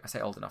enough, so I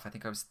say old enough, I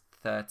think I was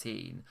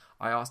 13,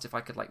 I asked if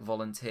I could like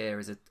volunteer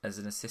as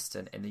an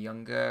assistant in the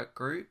younger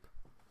group.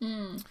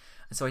 And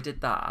so I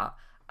did that.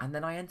 And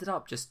then I ended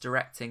up just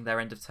directing their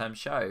end of term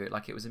show.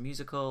 Like it was a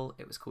musical.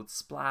 It was called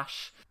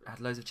Splash. It had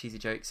loads of cheesy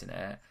jokes in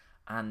it.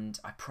 And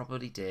I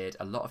probably did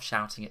a lot of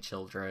shouting at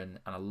children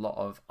and a lot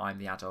of I'm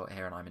the adult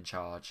here and I'm in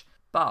charge.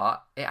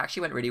 But it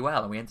actually went really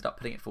well, and we ended up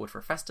putting it forward for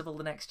a festival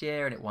the next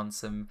year, and it won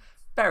some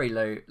very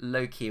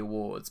low key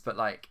awards. But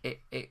like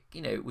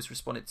it was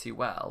responded to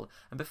well.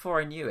 And before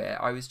I knew it,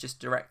 I was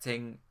just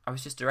directing. I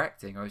was just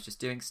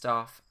doing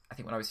stuff. I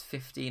think when I was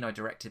 15, I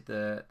directed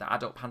the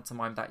adult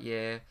pantomime that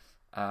year.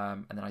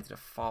 And then I did a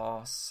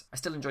farce. I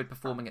still enjoyed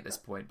performing at this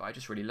point, but I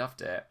just really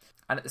loved it.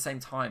 And at the same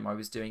time, I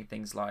was doing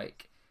things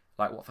like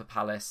Watford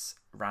Palace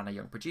ran a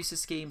young producer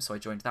scheme, so I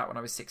joined that when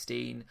I was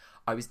 16.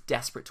 I was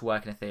desperate to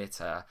work in a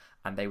theatre,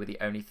 and they were the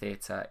only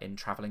theatre in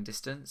travelling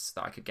distance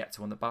that I could get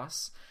to on the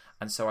bus.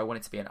 And so I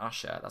wanted to be an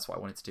usher. That's what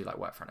I wanted to do, like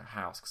work front of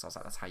house, because I was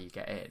like, that's how you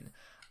get in.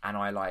 And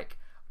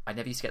I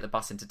never used to get the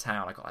bus into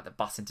town. I got like the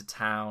bus into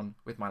town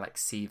with my like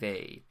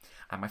CV.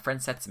 And my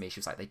friend said to me, she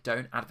was like, they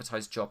don't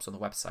advertise jobs on the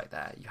website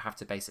there. You have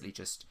to basically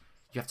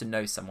you have to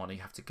know someone, and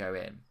you have to go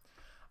in.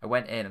 I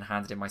went in and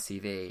handed in my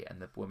CV,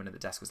 and the woman at the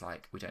desk was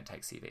like, we don't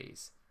take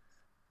CVs.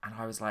 And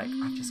I was like,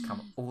 I've just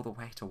come all the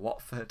way to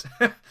Watford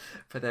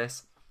for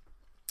this.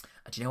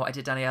 And do you know what I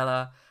did,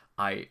 Daniela?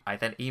 I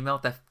then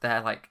emailed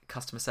their like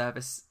customer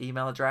service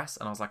email address,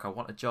 and I was like, I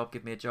want a job,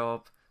 give me a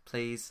job,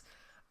 please.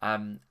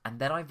 And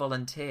then I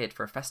volunteered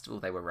for a festival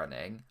they were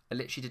running. I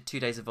literally did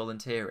 2 days of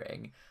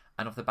volunteering,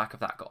 and off the back of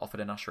that got offered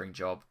an ushering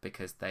job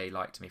because they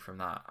liked me from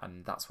that.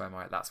 And that's where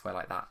like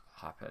that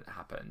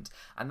happened.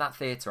 And that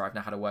theatre I've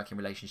now had a working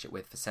relationship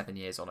with for 7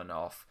 years on and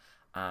off,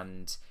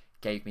 and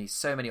gave me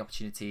so many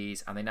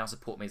opportunities, and they now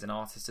support me as an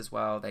artist as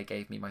well. They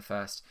gave me my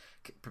first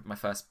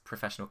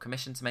professional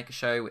commission to make a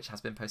show, which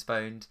has been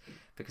postponed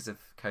because of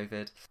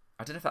COVID.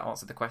 I don't know if that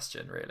answered the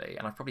question really,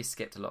 and I've probably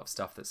skipped a lot of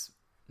stuff that's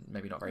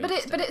maybe not very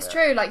but it's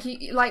true, like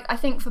I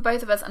think for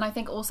both of us, and I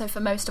think also for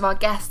most of our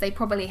guests, they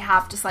probably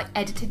have just like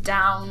edited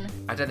down.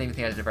 I don't even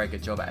think I did a very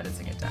good job at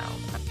editing it down.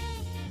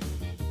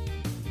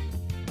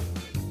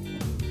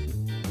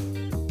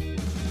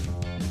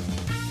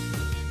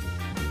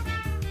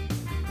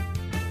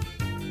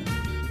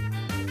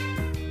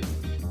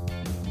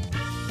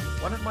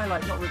 One of my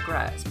like, not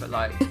regrets, but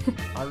like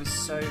I was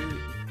so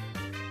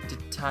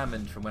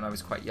determined from when I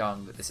was quite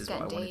young that this is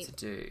what I wanted to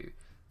do,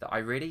 that I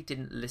really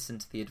didn't listen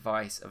to the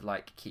advice of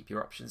like, keep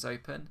your options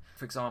open.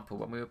 For example,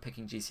 when we were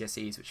picking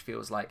GCSEs, which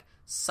feels like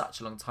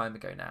such a long time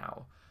ago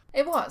now.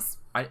 It was.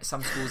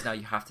 Some schools now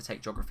you have to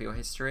take geography or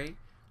history.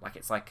 Like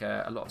it's like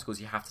a lot of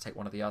schools you have to take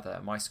one or the other.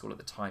 My school at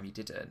the time you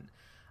didn't.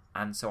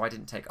 And so I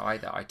didn't take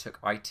either. I took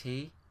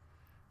IT,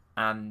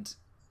 and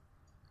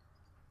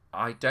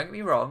don't get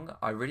me wrong,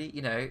 I really,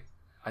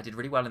 I did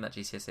really well in that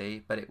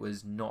GCSE, but it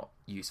was not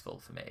useful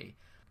for me.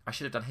 I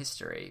should have done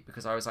history,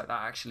 because I was like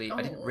that actually.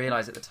 I didn't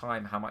realise at the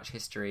time how much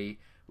history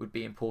would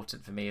be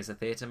important for me as a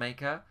theatre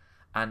maker,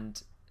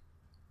 and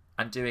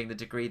doing the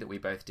degree that we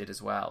both did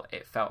as well,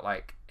 it felt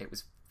like it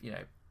was,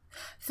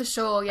 For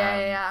sure,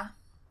 yeah.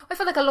 I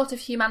feel like a lot of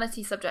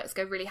humanity subjects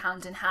go really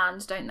hand in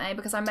hand, don't they?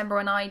 Because I remember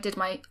when I did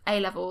my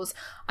A-levels,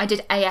 I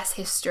did AS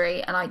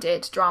history and I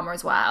did drama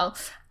as well.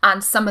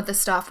 And some of the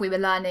stuff we were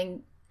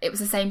learning, it was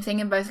the same thing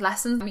in both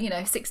lessons.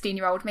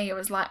 16-year-old me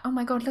was like, oh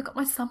my God, look at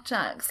my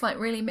subjects, like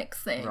really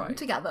mixing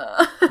together.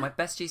 My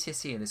best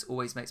GCSE, and this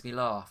always makes me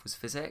laugh, was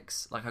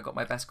physics. Like I got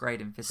my best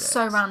grade in physics.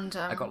 So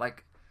random. I got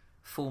like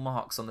full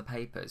marks on the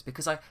papers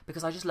because I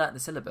just learnt the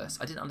syllabus.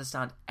 I didn't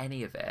understand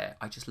any of it.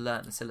 I just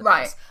learnt the syllabus.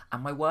 Right.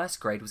 And my worst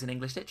grade was in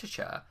English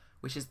literature,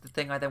 which is the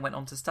thing I then went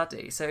on to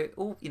study. So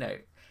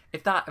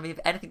if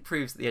anything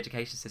proves that the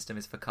education system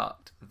is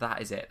fucked,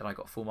 that is it, that I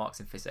got full marks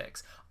in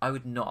physics. I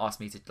would not ask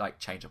me to like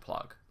change a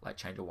plug, like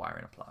change a wire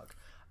in a plug.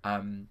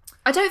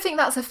 I don't think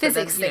that's a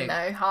physics thing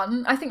though,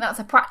 hun. I think that's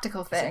a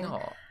practical thing. Is it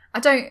not? I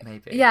don't.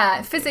 Maybe. Yeah,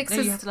 maybe. physics.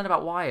 No, you have to learn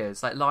about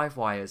wires, like live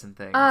wires and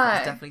things.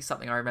 That's definitely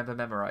something I remember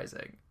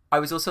memorising. I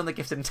was also on the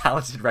gifted and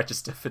talented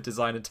register for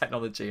design and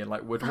technology and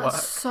like woodwork.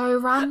 That's so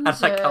random.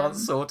 And I can't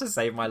saw to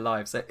save my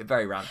life, so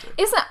very random.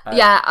 Isn't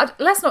it?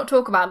 Let's not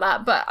talk about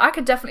that, but I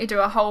could definitely do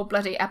a whole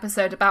bloody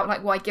episode about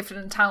like why gifted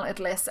and talented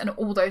lists and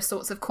all those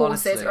sorts of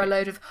courses are a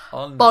load of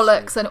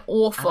bollocks and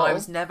awful. And I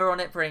was never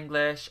on it for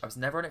English. But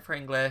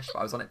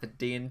I was on it for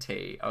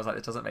D&T. I was like,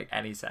 it doesn't make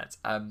any sense.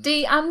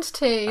 D and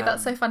T.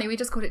 That's so funny. We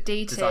just called it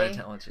DT. Design and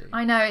technology.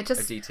 I know. It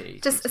just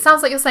DT. It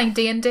sounds like you're saying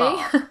D and D.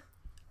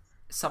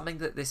 Something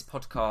that this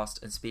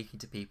podcast and speaking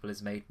to people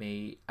has made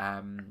me,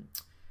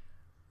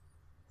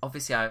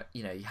 obviously,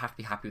 you have to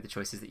be happy with the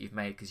choices that you've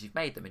made because you've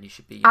made them and you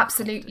should be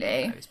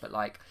absolutely. But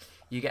like,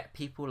 you get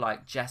people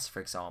like Jess,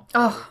 for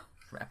example,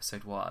 from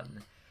episode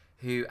 1,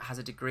 who has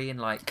a degree in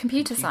like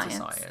computer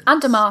science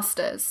and a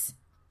master's,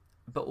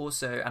 but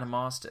also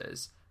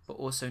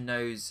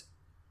knows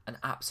an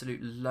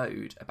absolute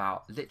load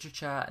about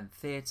literature and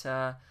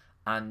theatre,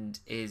 and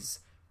is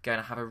going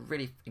to have a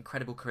really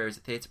incredible career as a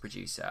theatre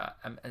producer.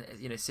 And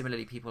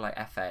similarly, people like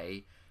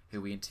FA,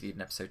 who we interviewed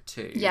in episode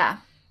 2. Yeah.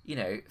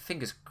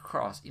 Fingers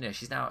crossed.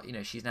 She's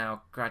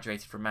now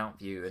graduated from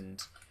Mountview,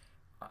 and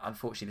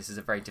unfortunately, this is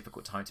a very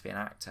difficult time to be an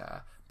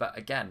actor. But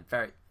again,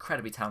 very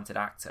incredibly talented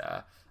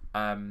actor.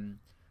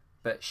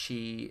 But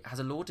she has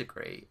a law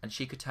degree, and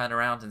she could turn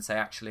around and say,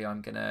 actually, I'm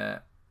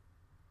gonna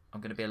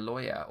be a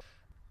lawyer.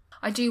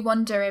 I do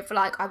wonder if,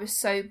 like, I was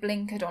so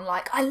blinkered on,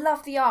 like, I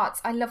love the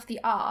arts.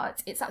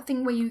 It's that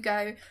thing where you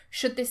go,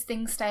 should this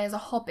thing stay as a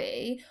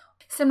hobby?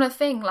 Similar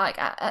thing, like,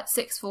 at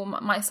sixth form,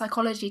 my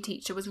psychology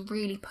teacher was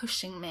really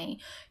pushing me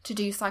to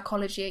do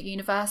psychology at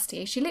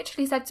university. She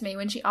literally said to me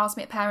when she asked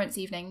me at parents'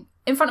 evening,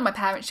 in front of my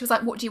parents, she was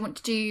like, what do you want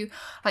to do,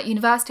 like,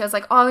 university? I was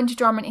like, I want to do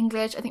drama and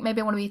English. I think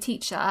maybe I want to be a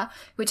teacher,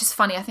 which is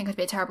funny. I think I'd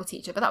be a terrible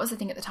teacher, but that was the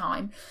thing at the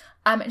time.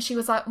 And she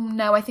was like,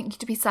 no, I think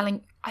you'd be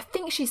selling... I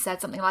think she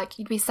said something like,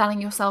 you'd be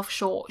selling yourself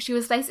short. She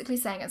was basically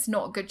saying it's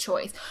not a good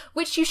choice,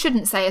 which you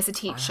shouldn't say as a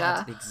teacher. I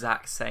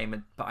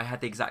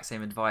had the exact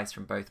same advice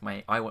from both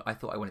my... I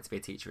thought I wanted to be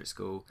a teacher at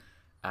school,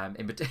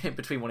 in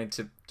between wanting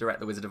to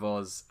direct The Wizard of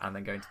Oz and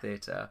then going to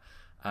theatre.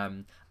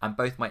 And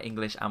both my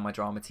English and my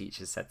drama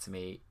teachers said to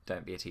me,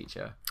 don't be a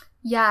teacher.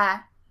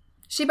 Yeah.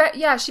 She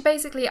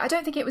basically... I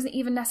don't think it was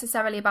even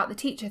necessarily about the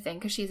teacher thing,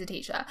 because she's a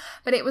teacher,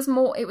 but it was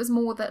more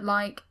that,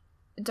 like,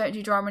 don't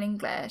do drama and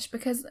English,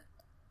 because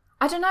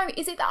I don't know,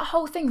 is it that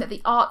whole thing that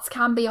the arts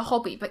can be a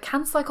hobby, but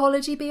can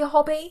psychology be a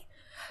hobby?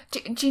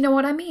 Do you know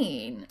what I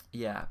mean?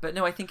 Yeah, but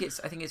no, I think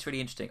it's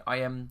really interesting.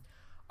 I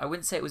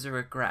wouldn't say it was a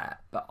regret,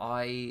 but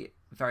I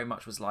very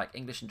much was like,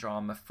 English and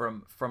drama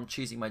from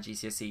choosing my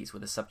GCSEs were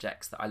the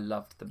subjects that I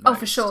loved the most. Oh,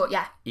 for sure,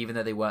 yeah. Even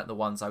though they weren't the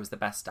ones I was the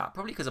best at,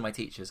 probably because of my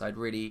teachers.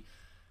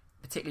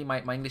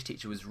 Particularly my English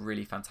teacher was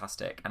really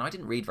fantastic, and I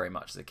didn't read very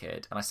much as a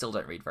kid, and I still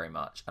don't read very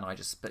much,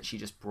 but she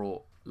just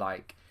brought,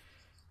 like,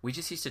 we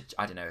just used to,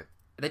 I don't know,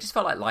 they just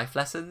felt like life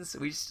lessons.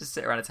 We used to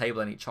sit around a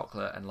table and eat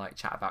chocolate and like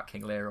chat about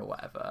King Lear or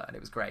whatever, and it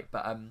was great.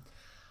 But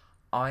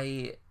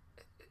I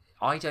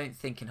don't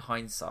think in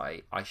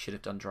hindsight I should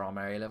have done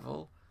drama A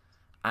level,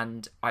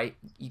 and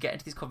you get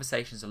into these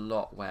conversations a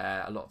lot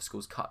where a lot of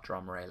schools cut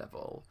drama A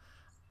level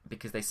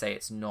because they say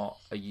it's not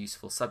a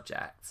useful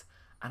subject.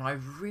 And I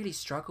really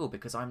struggle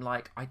because I'm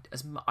like,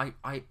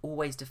 I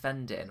always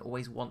defend it and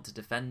always want to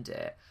defend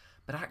it.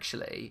 But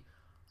actually,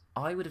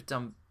 I would have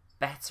done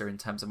better in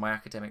terms of my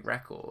academic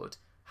record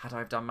had I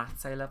have done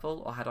maths A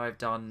level, or had I have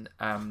done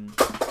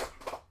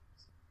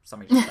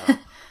something just that,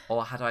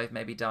 or had I have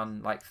maybe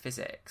done like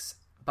physics.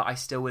 But I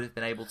still would have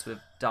been able to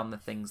have done the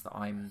things that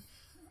I'm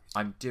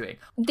I'm doing.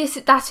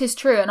 That is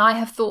true, and I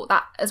have thought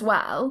that as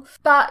well.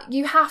 But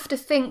you have to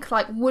think,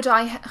 like,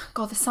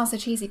 God, this sounds so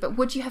cheesy, but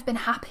would you have been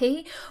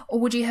happy, or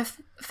would you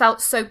have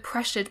felt so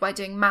pressured by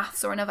doing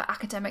maths or another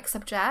academic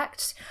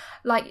subject?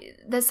 Like,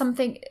 there's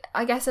something,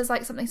 I guess there's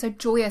like something so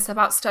joyous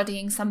about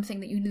studying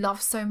something that you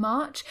love so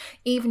much,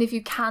 even if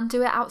you can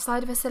do it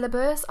outside of a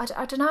syllabus. I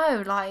don't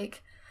know,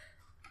 like...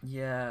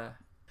 Yeah.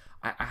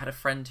 I had a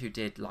friend who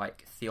did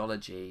like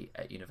theology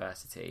at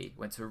university,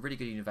 went to a really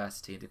good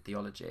university and did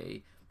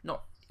theology.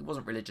 It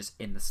wasn't religious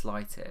in the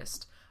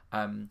slightest.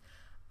 And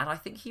I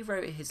think he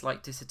wrote his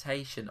like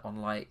dissertation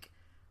on like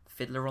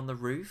Fiddler on the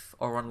Roof,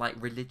 or on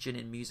like religion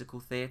in musical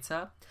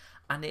theatre.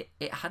 And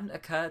it hadn't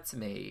occurred to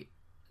me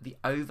the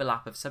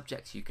overlap of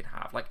subjects you can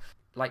have.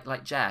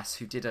 Like Jess,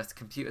 who did a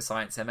computer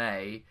science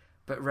MA,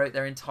 but wrote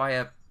their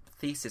entire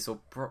thesis or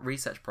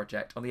research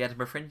project on the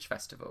Edinburgh Fringe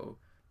Festival.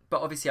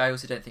 But obviously, I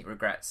also don't think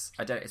regrets.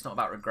 It's not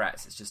about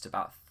regrets. It's just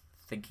about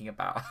thinking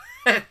about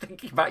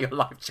your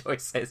life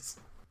choices.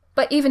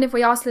 But even if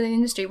we are still in the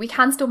industry, we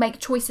can still make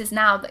choices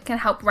now that can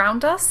help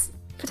round us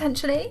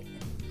potentially.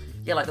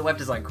 Yeah, like the web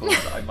design course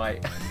that I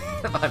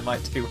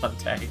might do one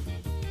day.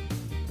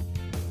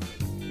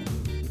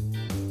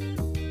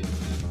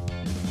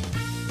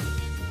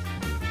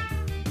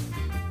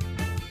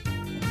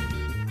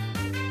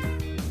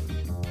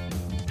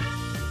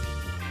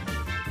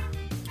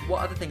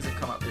 What other things have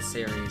come up this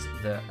series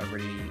that are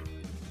really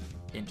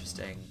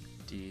interesting,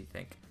 do you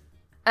think?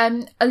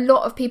 A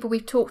lot of people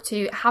we've talked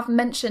to have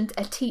mentioned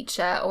a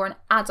teacher or an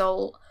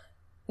adult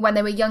when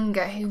they were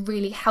younger who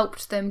really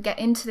helped them get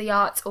into the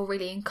arts, or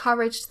really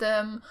encouraged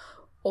them,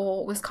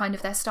 or was kind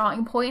of their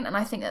starting point. And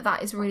I think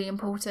that is really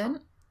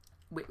important.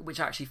 Which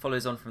actually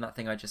follows on from that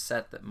thing I just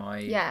said, that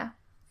my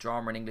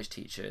drama and English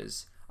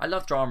teachers... I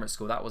loved drama at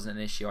school. That wasn't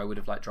an issue. I would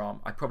have liked drama.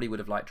 I probably would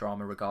have liked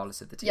drama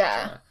regardless of the teacher.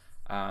 Yeah.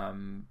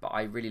 But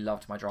I really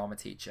loved my drama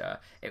teacher.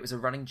 It was a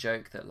running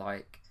joke that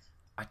like...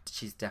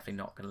 she's definitely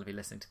not going to be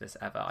listening to this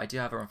ever. I do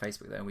have her on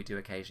Facebook though, and we do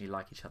occasionally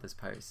like each other's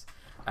posts.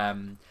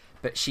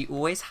 But she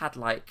always had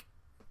like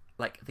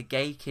the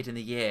gay kid in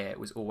the year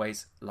was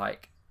always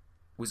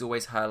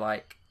her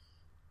like,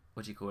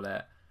 what do you call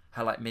it?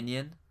 Her like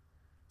minion.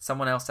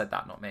 Someone else said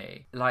that, not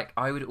me. Like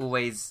I would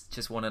always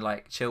just want to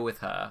like chill with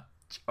her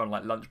on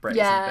like lunch breaks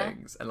and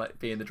things, and like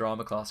be in the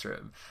drama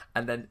classroom.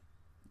 And then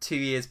 2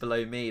 years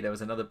below me, there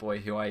was another boy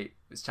who I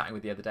was chatting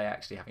with the other day,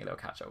 actually having a little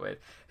catch up with,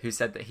 who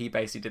said that he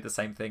basically did the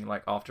same thing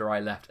like after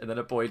I left. And then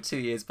a boy 2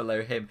 years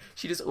below him,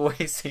 she just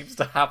always seems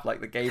to have like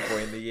the gay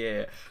boy in the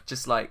year,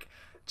 just like,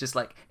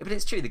 but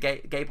it's true. The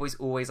gay boys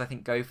always, I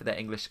think, go for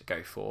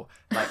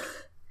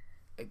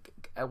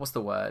what's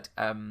the word?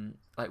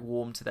 Like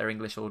warm to their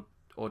English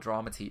or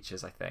drama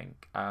teachers, I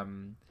think.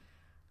 And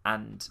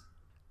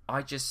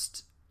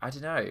I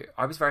don't know.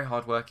 I was very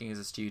hardworking as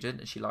a student,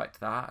 and she liked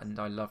that, and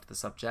I loved the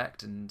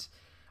subject, and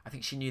I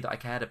think she knew that I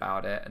cared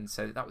about it, and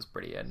so that was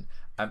brilliant.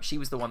 She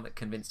was the one that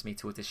convinced me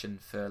to audition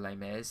for Les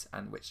Mis,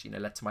 and which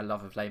led to my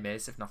love of Les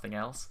Mis, if nothing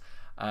else.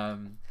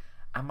 And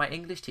my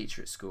English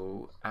teacher at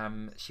school,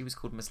 she was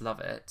called Miss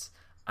Lovett,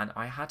 and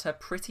I had her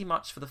pretty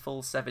much for the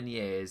full 7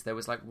 years. There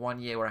was like 1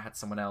 year where I had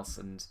someone else,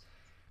 and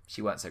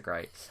she weren't so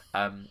great.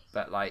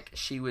 But like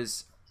she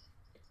was.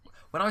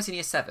 When I was in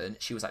year 7,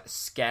 she was like the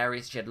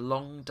scariest. She had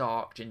long,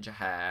 dark ginger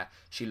hair.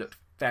 She looked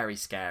very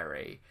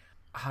scary.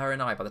 Her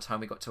and I, by the time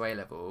we got to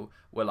A-level,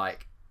 were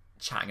like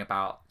chatting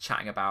about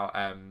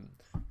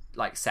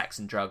like sex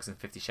and drugs and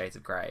 50 Shades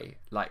of Grey.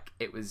 Like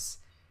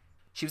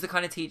she was the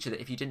kind of teacher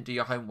that if you didn't do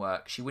your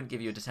homework, she wouldn't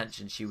give you a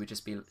detention. She would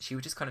just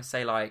kind of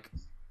say like,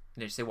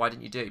 she'd say, why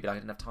didn't you do it? You'd be like, I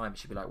didn't have time.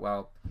 She'd be like,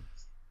 well,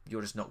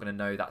 you're just not going to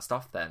know that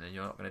stuff then, and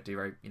you're not going to do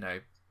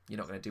you're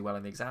not going to do well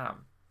in the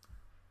exam.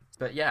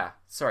 But yeah,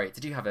 sorry,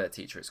 did you have a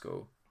teacher at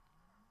school?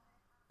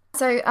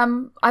 So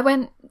I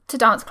went to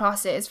dance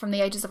classes from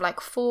the ages of like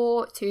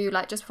 4 to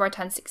like just before I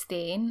turned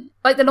 16.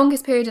 Like the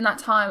longest period in that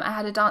time, I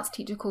had a dance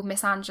teacher called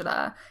Miss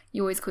Angela.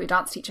 You always call your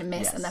dance teacher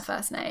Miss and their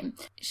first name.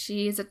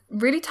 She's a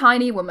really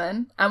tiny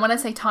woman. And when I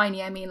say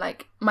tiny, I mean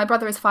like my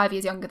brother is 5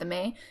 years younger than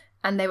me,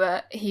 and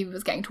he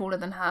was getting taller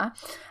than her.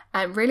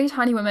 Really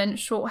tiny woman,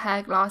 short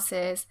hair,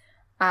 glasses.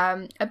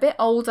 A bit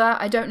older,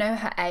 I don't know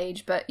her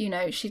age, but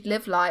she'd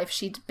lived life.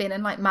 She'd been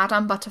in like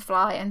Madame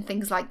Butterfly and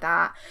things like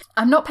that.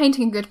 I'm not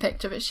painting a good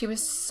picture, but she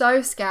was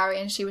so scary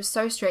and she was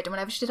so strict. And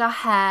whenever she did her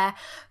hair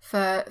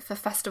for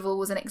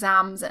festivals and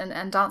exams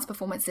and dance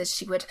performances,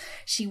 she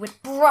would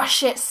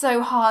brush it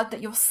so hard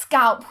that your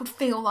scalp would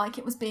feel like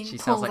it was being pulled out.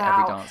 She sounds like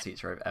every dance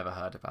teacher I've ever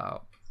heard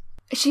about.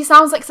 She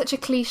sounds like such a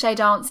cliche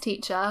dance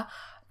teacher.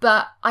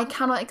 But I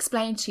cannot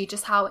explain to you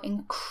just how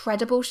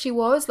incredible she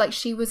was. Like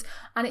she was,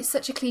 and it's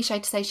such a cliche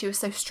to say she was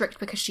so strict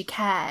because she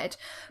cared,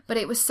 but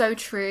it was so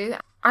true.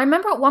 I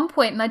remember at one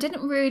point, and I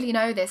didn't really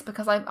know this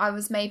because I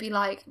was maybe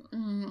like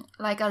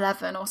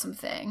 11 or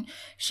something.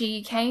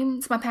 She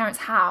came to my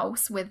parents'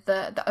 house with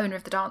the owner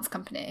of the dance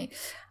company,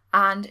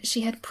 and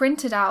she had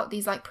printed out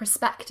these like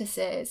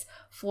prospectuses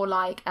for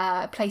like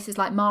places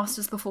like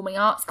Masters Performing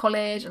Arts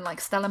College and like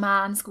Stella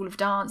Mann School of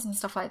Dance and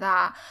stuff like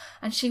that.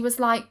 And she was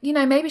like,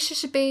 maybe she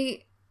should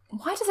be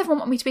why does everyone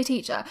want me to be a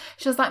teacher?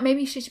 She was like,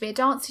 maybe you should be a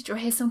dance teacher, or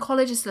here's some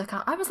colleges to look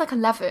at. I was like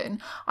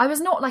 11. I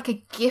was not like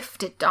a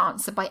gifted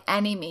dancer by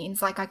any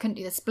means. Like I couldn't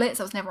do the splits.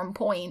 I was never on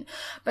point.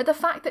 But the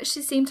fact that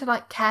she seemed to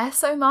like care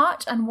so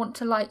much and want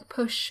to like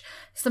push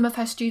some of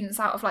her students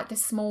out of like the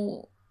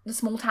small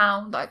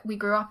town like we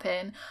grew up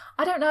in.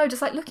 I don't know,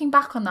 just like looking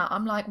back on that,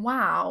 I'm like,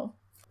 wow.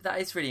 That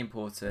is really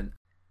important.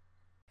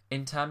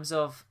 In terms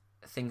of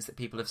things that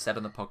people have said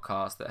on the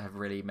podcast that have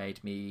really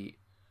made me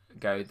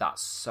go,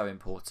 that's so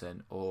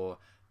important, or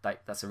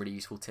like that's a really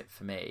useful tip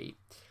for me.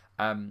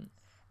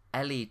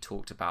 Ellie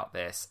talked about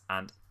this,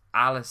 and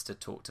Alistair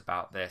talked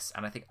about this,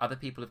 and I think other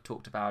people have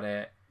talked about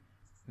it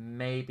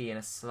maybe in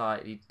a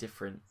slightly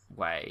different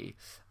way.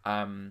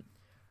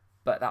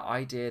 But that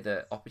idea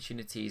that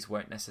opportunities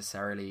won't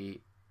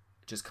necessarily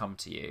just come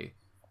to you.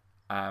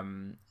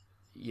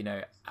 You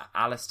know,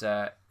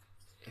 Alistair,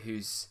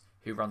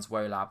 who runs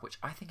WoLab, which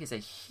I think is a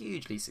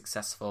hugely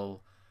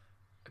successful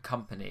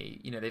company.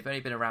 You know, they've only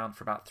been around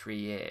for about 3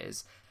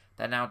 years.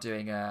 They're now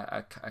doing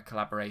a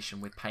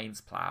collaboration with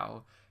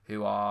Painsplough,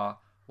 who are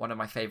one of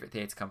my favourite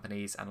theatre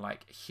companies and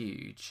like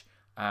huge.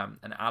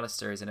 And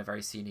Alistair is in a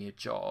very senior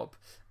job.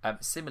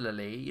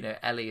 Similarly, you know,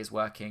 Ellie is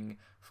working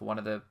for one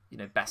of the, you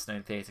know, best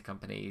known theatre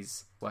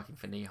companies, working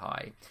for Knee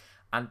High.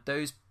 And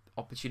those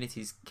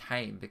opportunities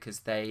came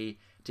because they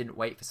didn't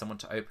wait for someone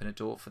to open a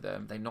door for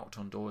them. They knocked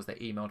on doors, they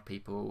emailed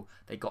people,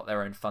 they got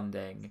their own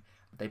funding,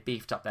 they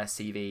beefed up their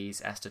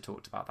CVs. Esther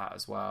talked about that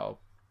as well.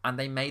 And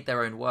they made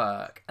their own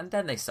work, and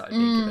then they started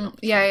being given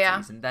opportunities.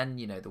 Yeah. And then,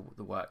 you know,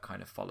 the work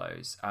kind of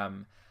follows.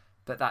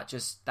 But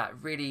that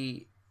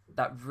really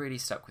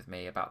stuck with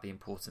me about the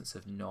importance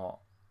of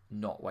not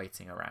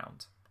waiting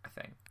around, I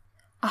think.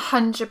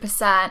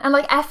 100%. And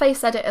like Efe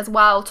said it as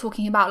well,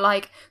 talking about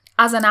like,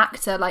 as an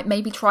actor, like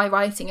maybe try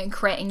writing and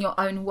creating your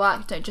own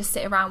work. Don't just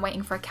sit around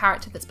waiting for a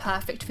character that's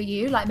perfect for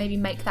you. Like maybe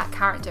make that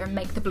character and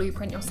make the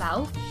blueprint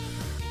yourself. Do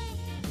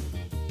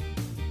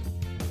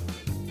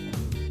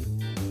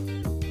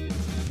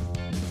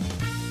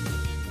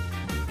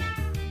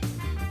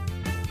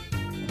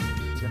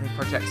you have any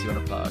projects you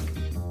want to plug?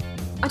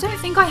 I don't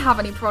think I have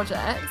any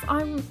projects.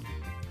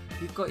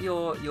 You've got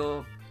your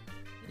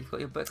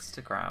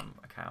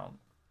Bookstagram account.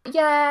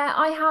 Yeah,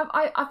 I have.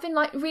 I've been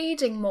like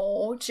reading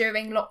more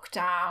during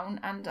lockdown,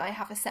 and I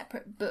have a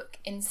separate book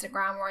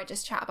Instagram where I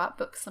just chat about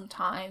books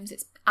sometimes.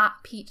 It's at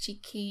Peachy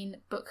Keen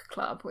Book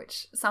Club,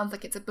 which sounds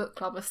like it's a book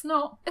club. It's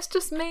not. It's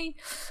just me.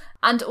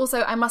 And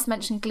also, I must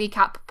mention Glee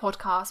Cap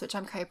podcast, which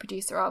I'm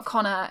co-producer of.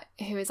 Connor,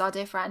 who is our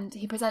dear friend,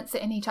 he presents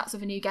it and he chats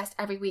with a new guest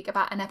every week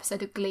about an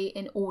episode of Glee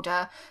in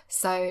order.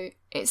 So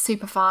it's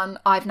super fun.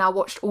 I've now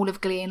watched all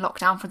of Glee in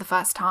lockdown for the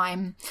first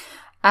time.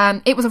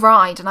 It was a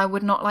ride, and I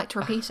would not like to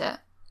repeat it.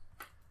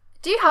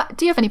 Do you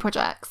have any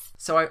projects?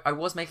 So I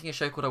was making a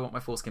show called I Want My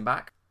Foreskin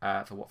Back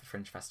for Watford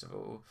Fringe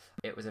Festival.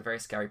 It was a very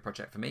scary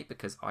project for me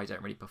because I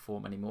don't really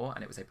perform anymore,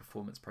 and it was a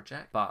performance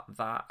project. But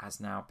that has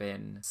now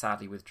been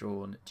sadly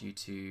withdrawn due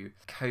to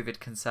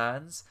COVID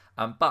concerns.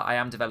 But I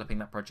am developing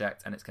that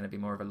project, and it's going to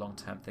be more of a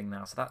long-term thing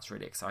now, so that's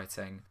really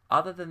exciting.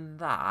 Other than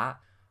that,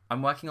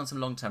 I'm working on some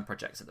long-term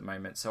projects at the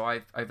moment. So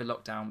I've, over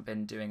lockdown,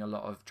 been doing a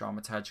lot of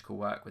dramaturgical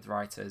work with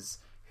writers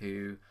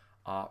who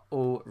are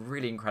all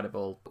really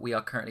incredible. We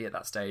are currently at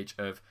that stage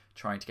of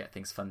trying to get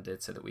things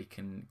funded so that we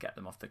can get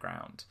them off the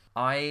ground.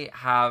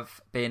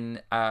 I've been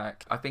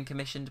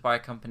commissioned by a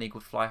company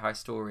called Fly High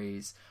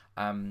Stories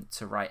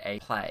to write a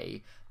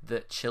play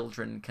that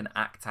children can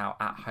act out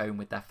at home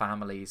with their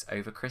families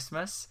over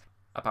Christmas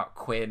about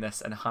queerness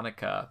and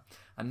Hanukkah.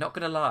 I'm not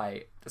going to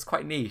lie, that's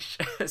quite niche.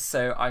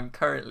 So I'm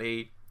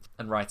currently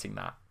writing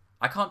that.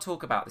 I can't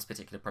talk about this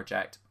particular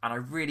project, and I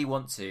really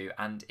want to,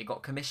 and it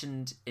got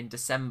commissioned in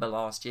December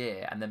last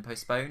year and then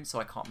postponed, so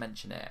I can't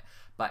mention it.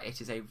 But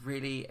it is a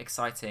really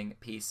exciting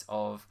piece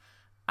of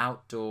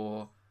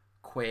outdoor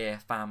queer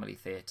family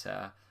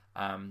theatre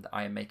that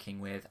I am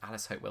making with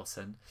Alice Hope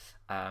Wilson,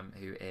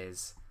 who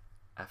is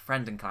a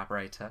friend and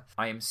collaborator.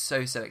 I am so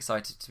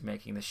excited to be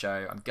making the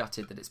show. I'm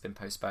gutted that it's been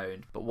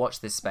postponed, but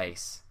watch this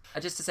space.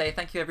 Just to say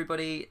thank you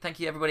everybody.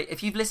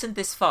 If you've listened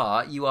this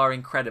far, you are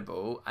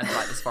incredible, and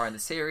like this far in the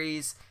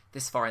series,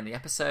 this far in the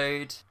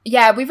episode.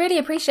 Yeah, we really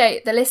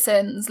appreciate the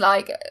listens.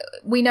 Like,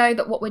 we know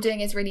that what we're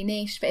doing is really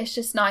niche, but it's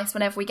just nice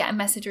whenever we get a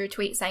message or a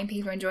tweet saying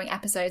people are enjoying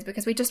episodes,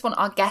 because we just want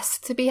our guests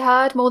to be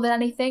heard more than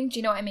anything. Do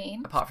you know what I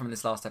mean? Apart from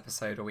this last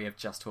episode where we have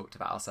just talked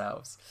about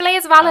ourselves.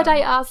 Please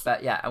validate us.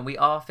 But yeah, and we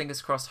are,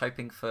 fingers crossed,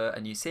 hoping for a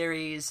new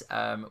series,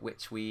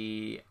 which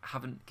we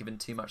haven't given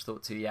too much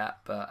thought to yet,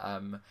 but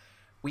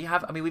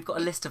we've got a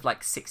list of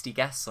like 60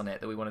 guests on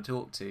it that we want to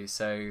talk to,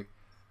 so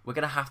we're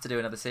going to have to do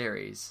another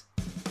series.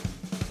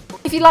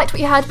 If you liked what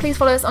you heard, please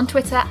follow us on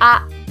Twitter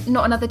at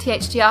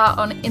NotAnotherTHTR,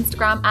 on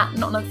Instagram at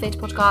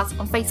NotAnotherTheatrePodcast,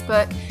 on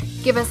Facebook.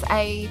 Give us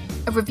a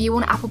review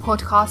on Apple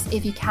Podcasts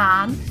if you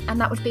can,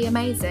 and that would be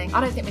amazing. I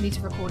don't think we need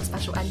to record a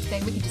special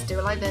anything. We can just do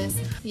it like this.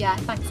 Yeah,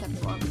 thanks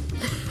everyone.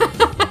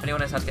 If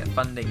anyone knows how to get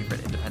funding for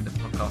an independent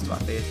podcast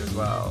about theatre as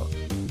well,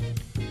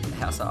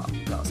 hit us up,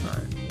 let us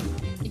know.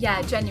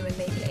 Yeah,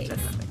 genuinely, please.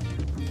 Genuinely.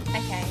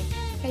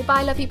 Okay,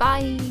 bye, love you, bye.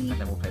 And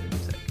then we'll play the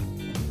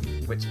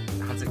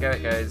go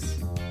it goes.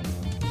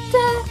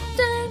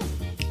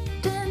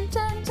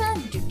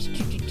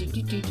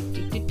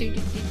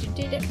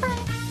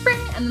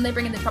 And then they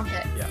bring in the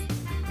trumpet. Yeah.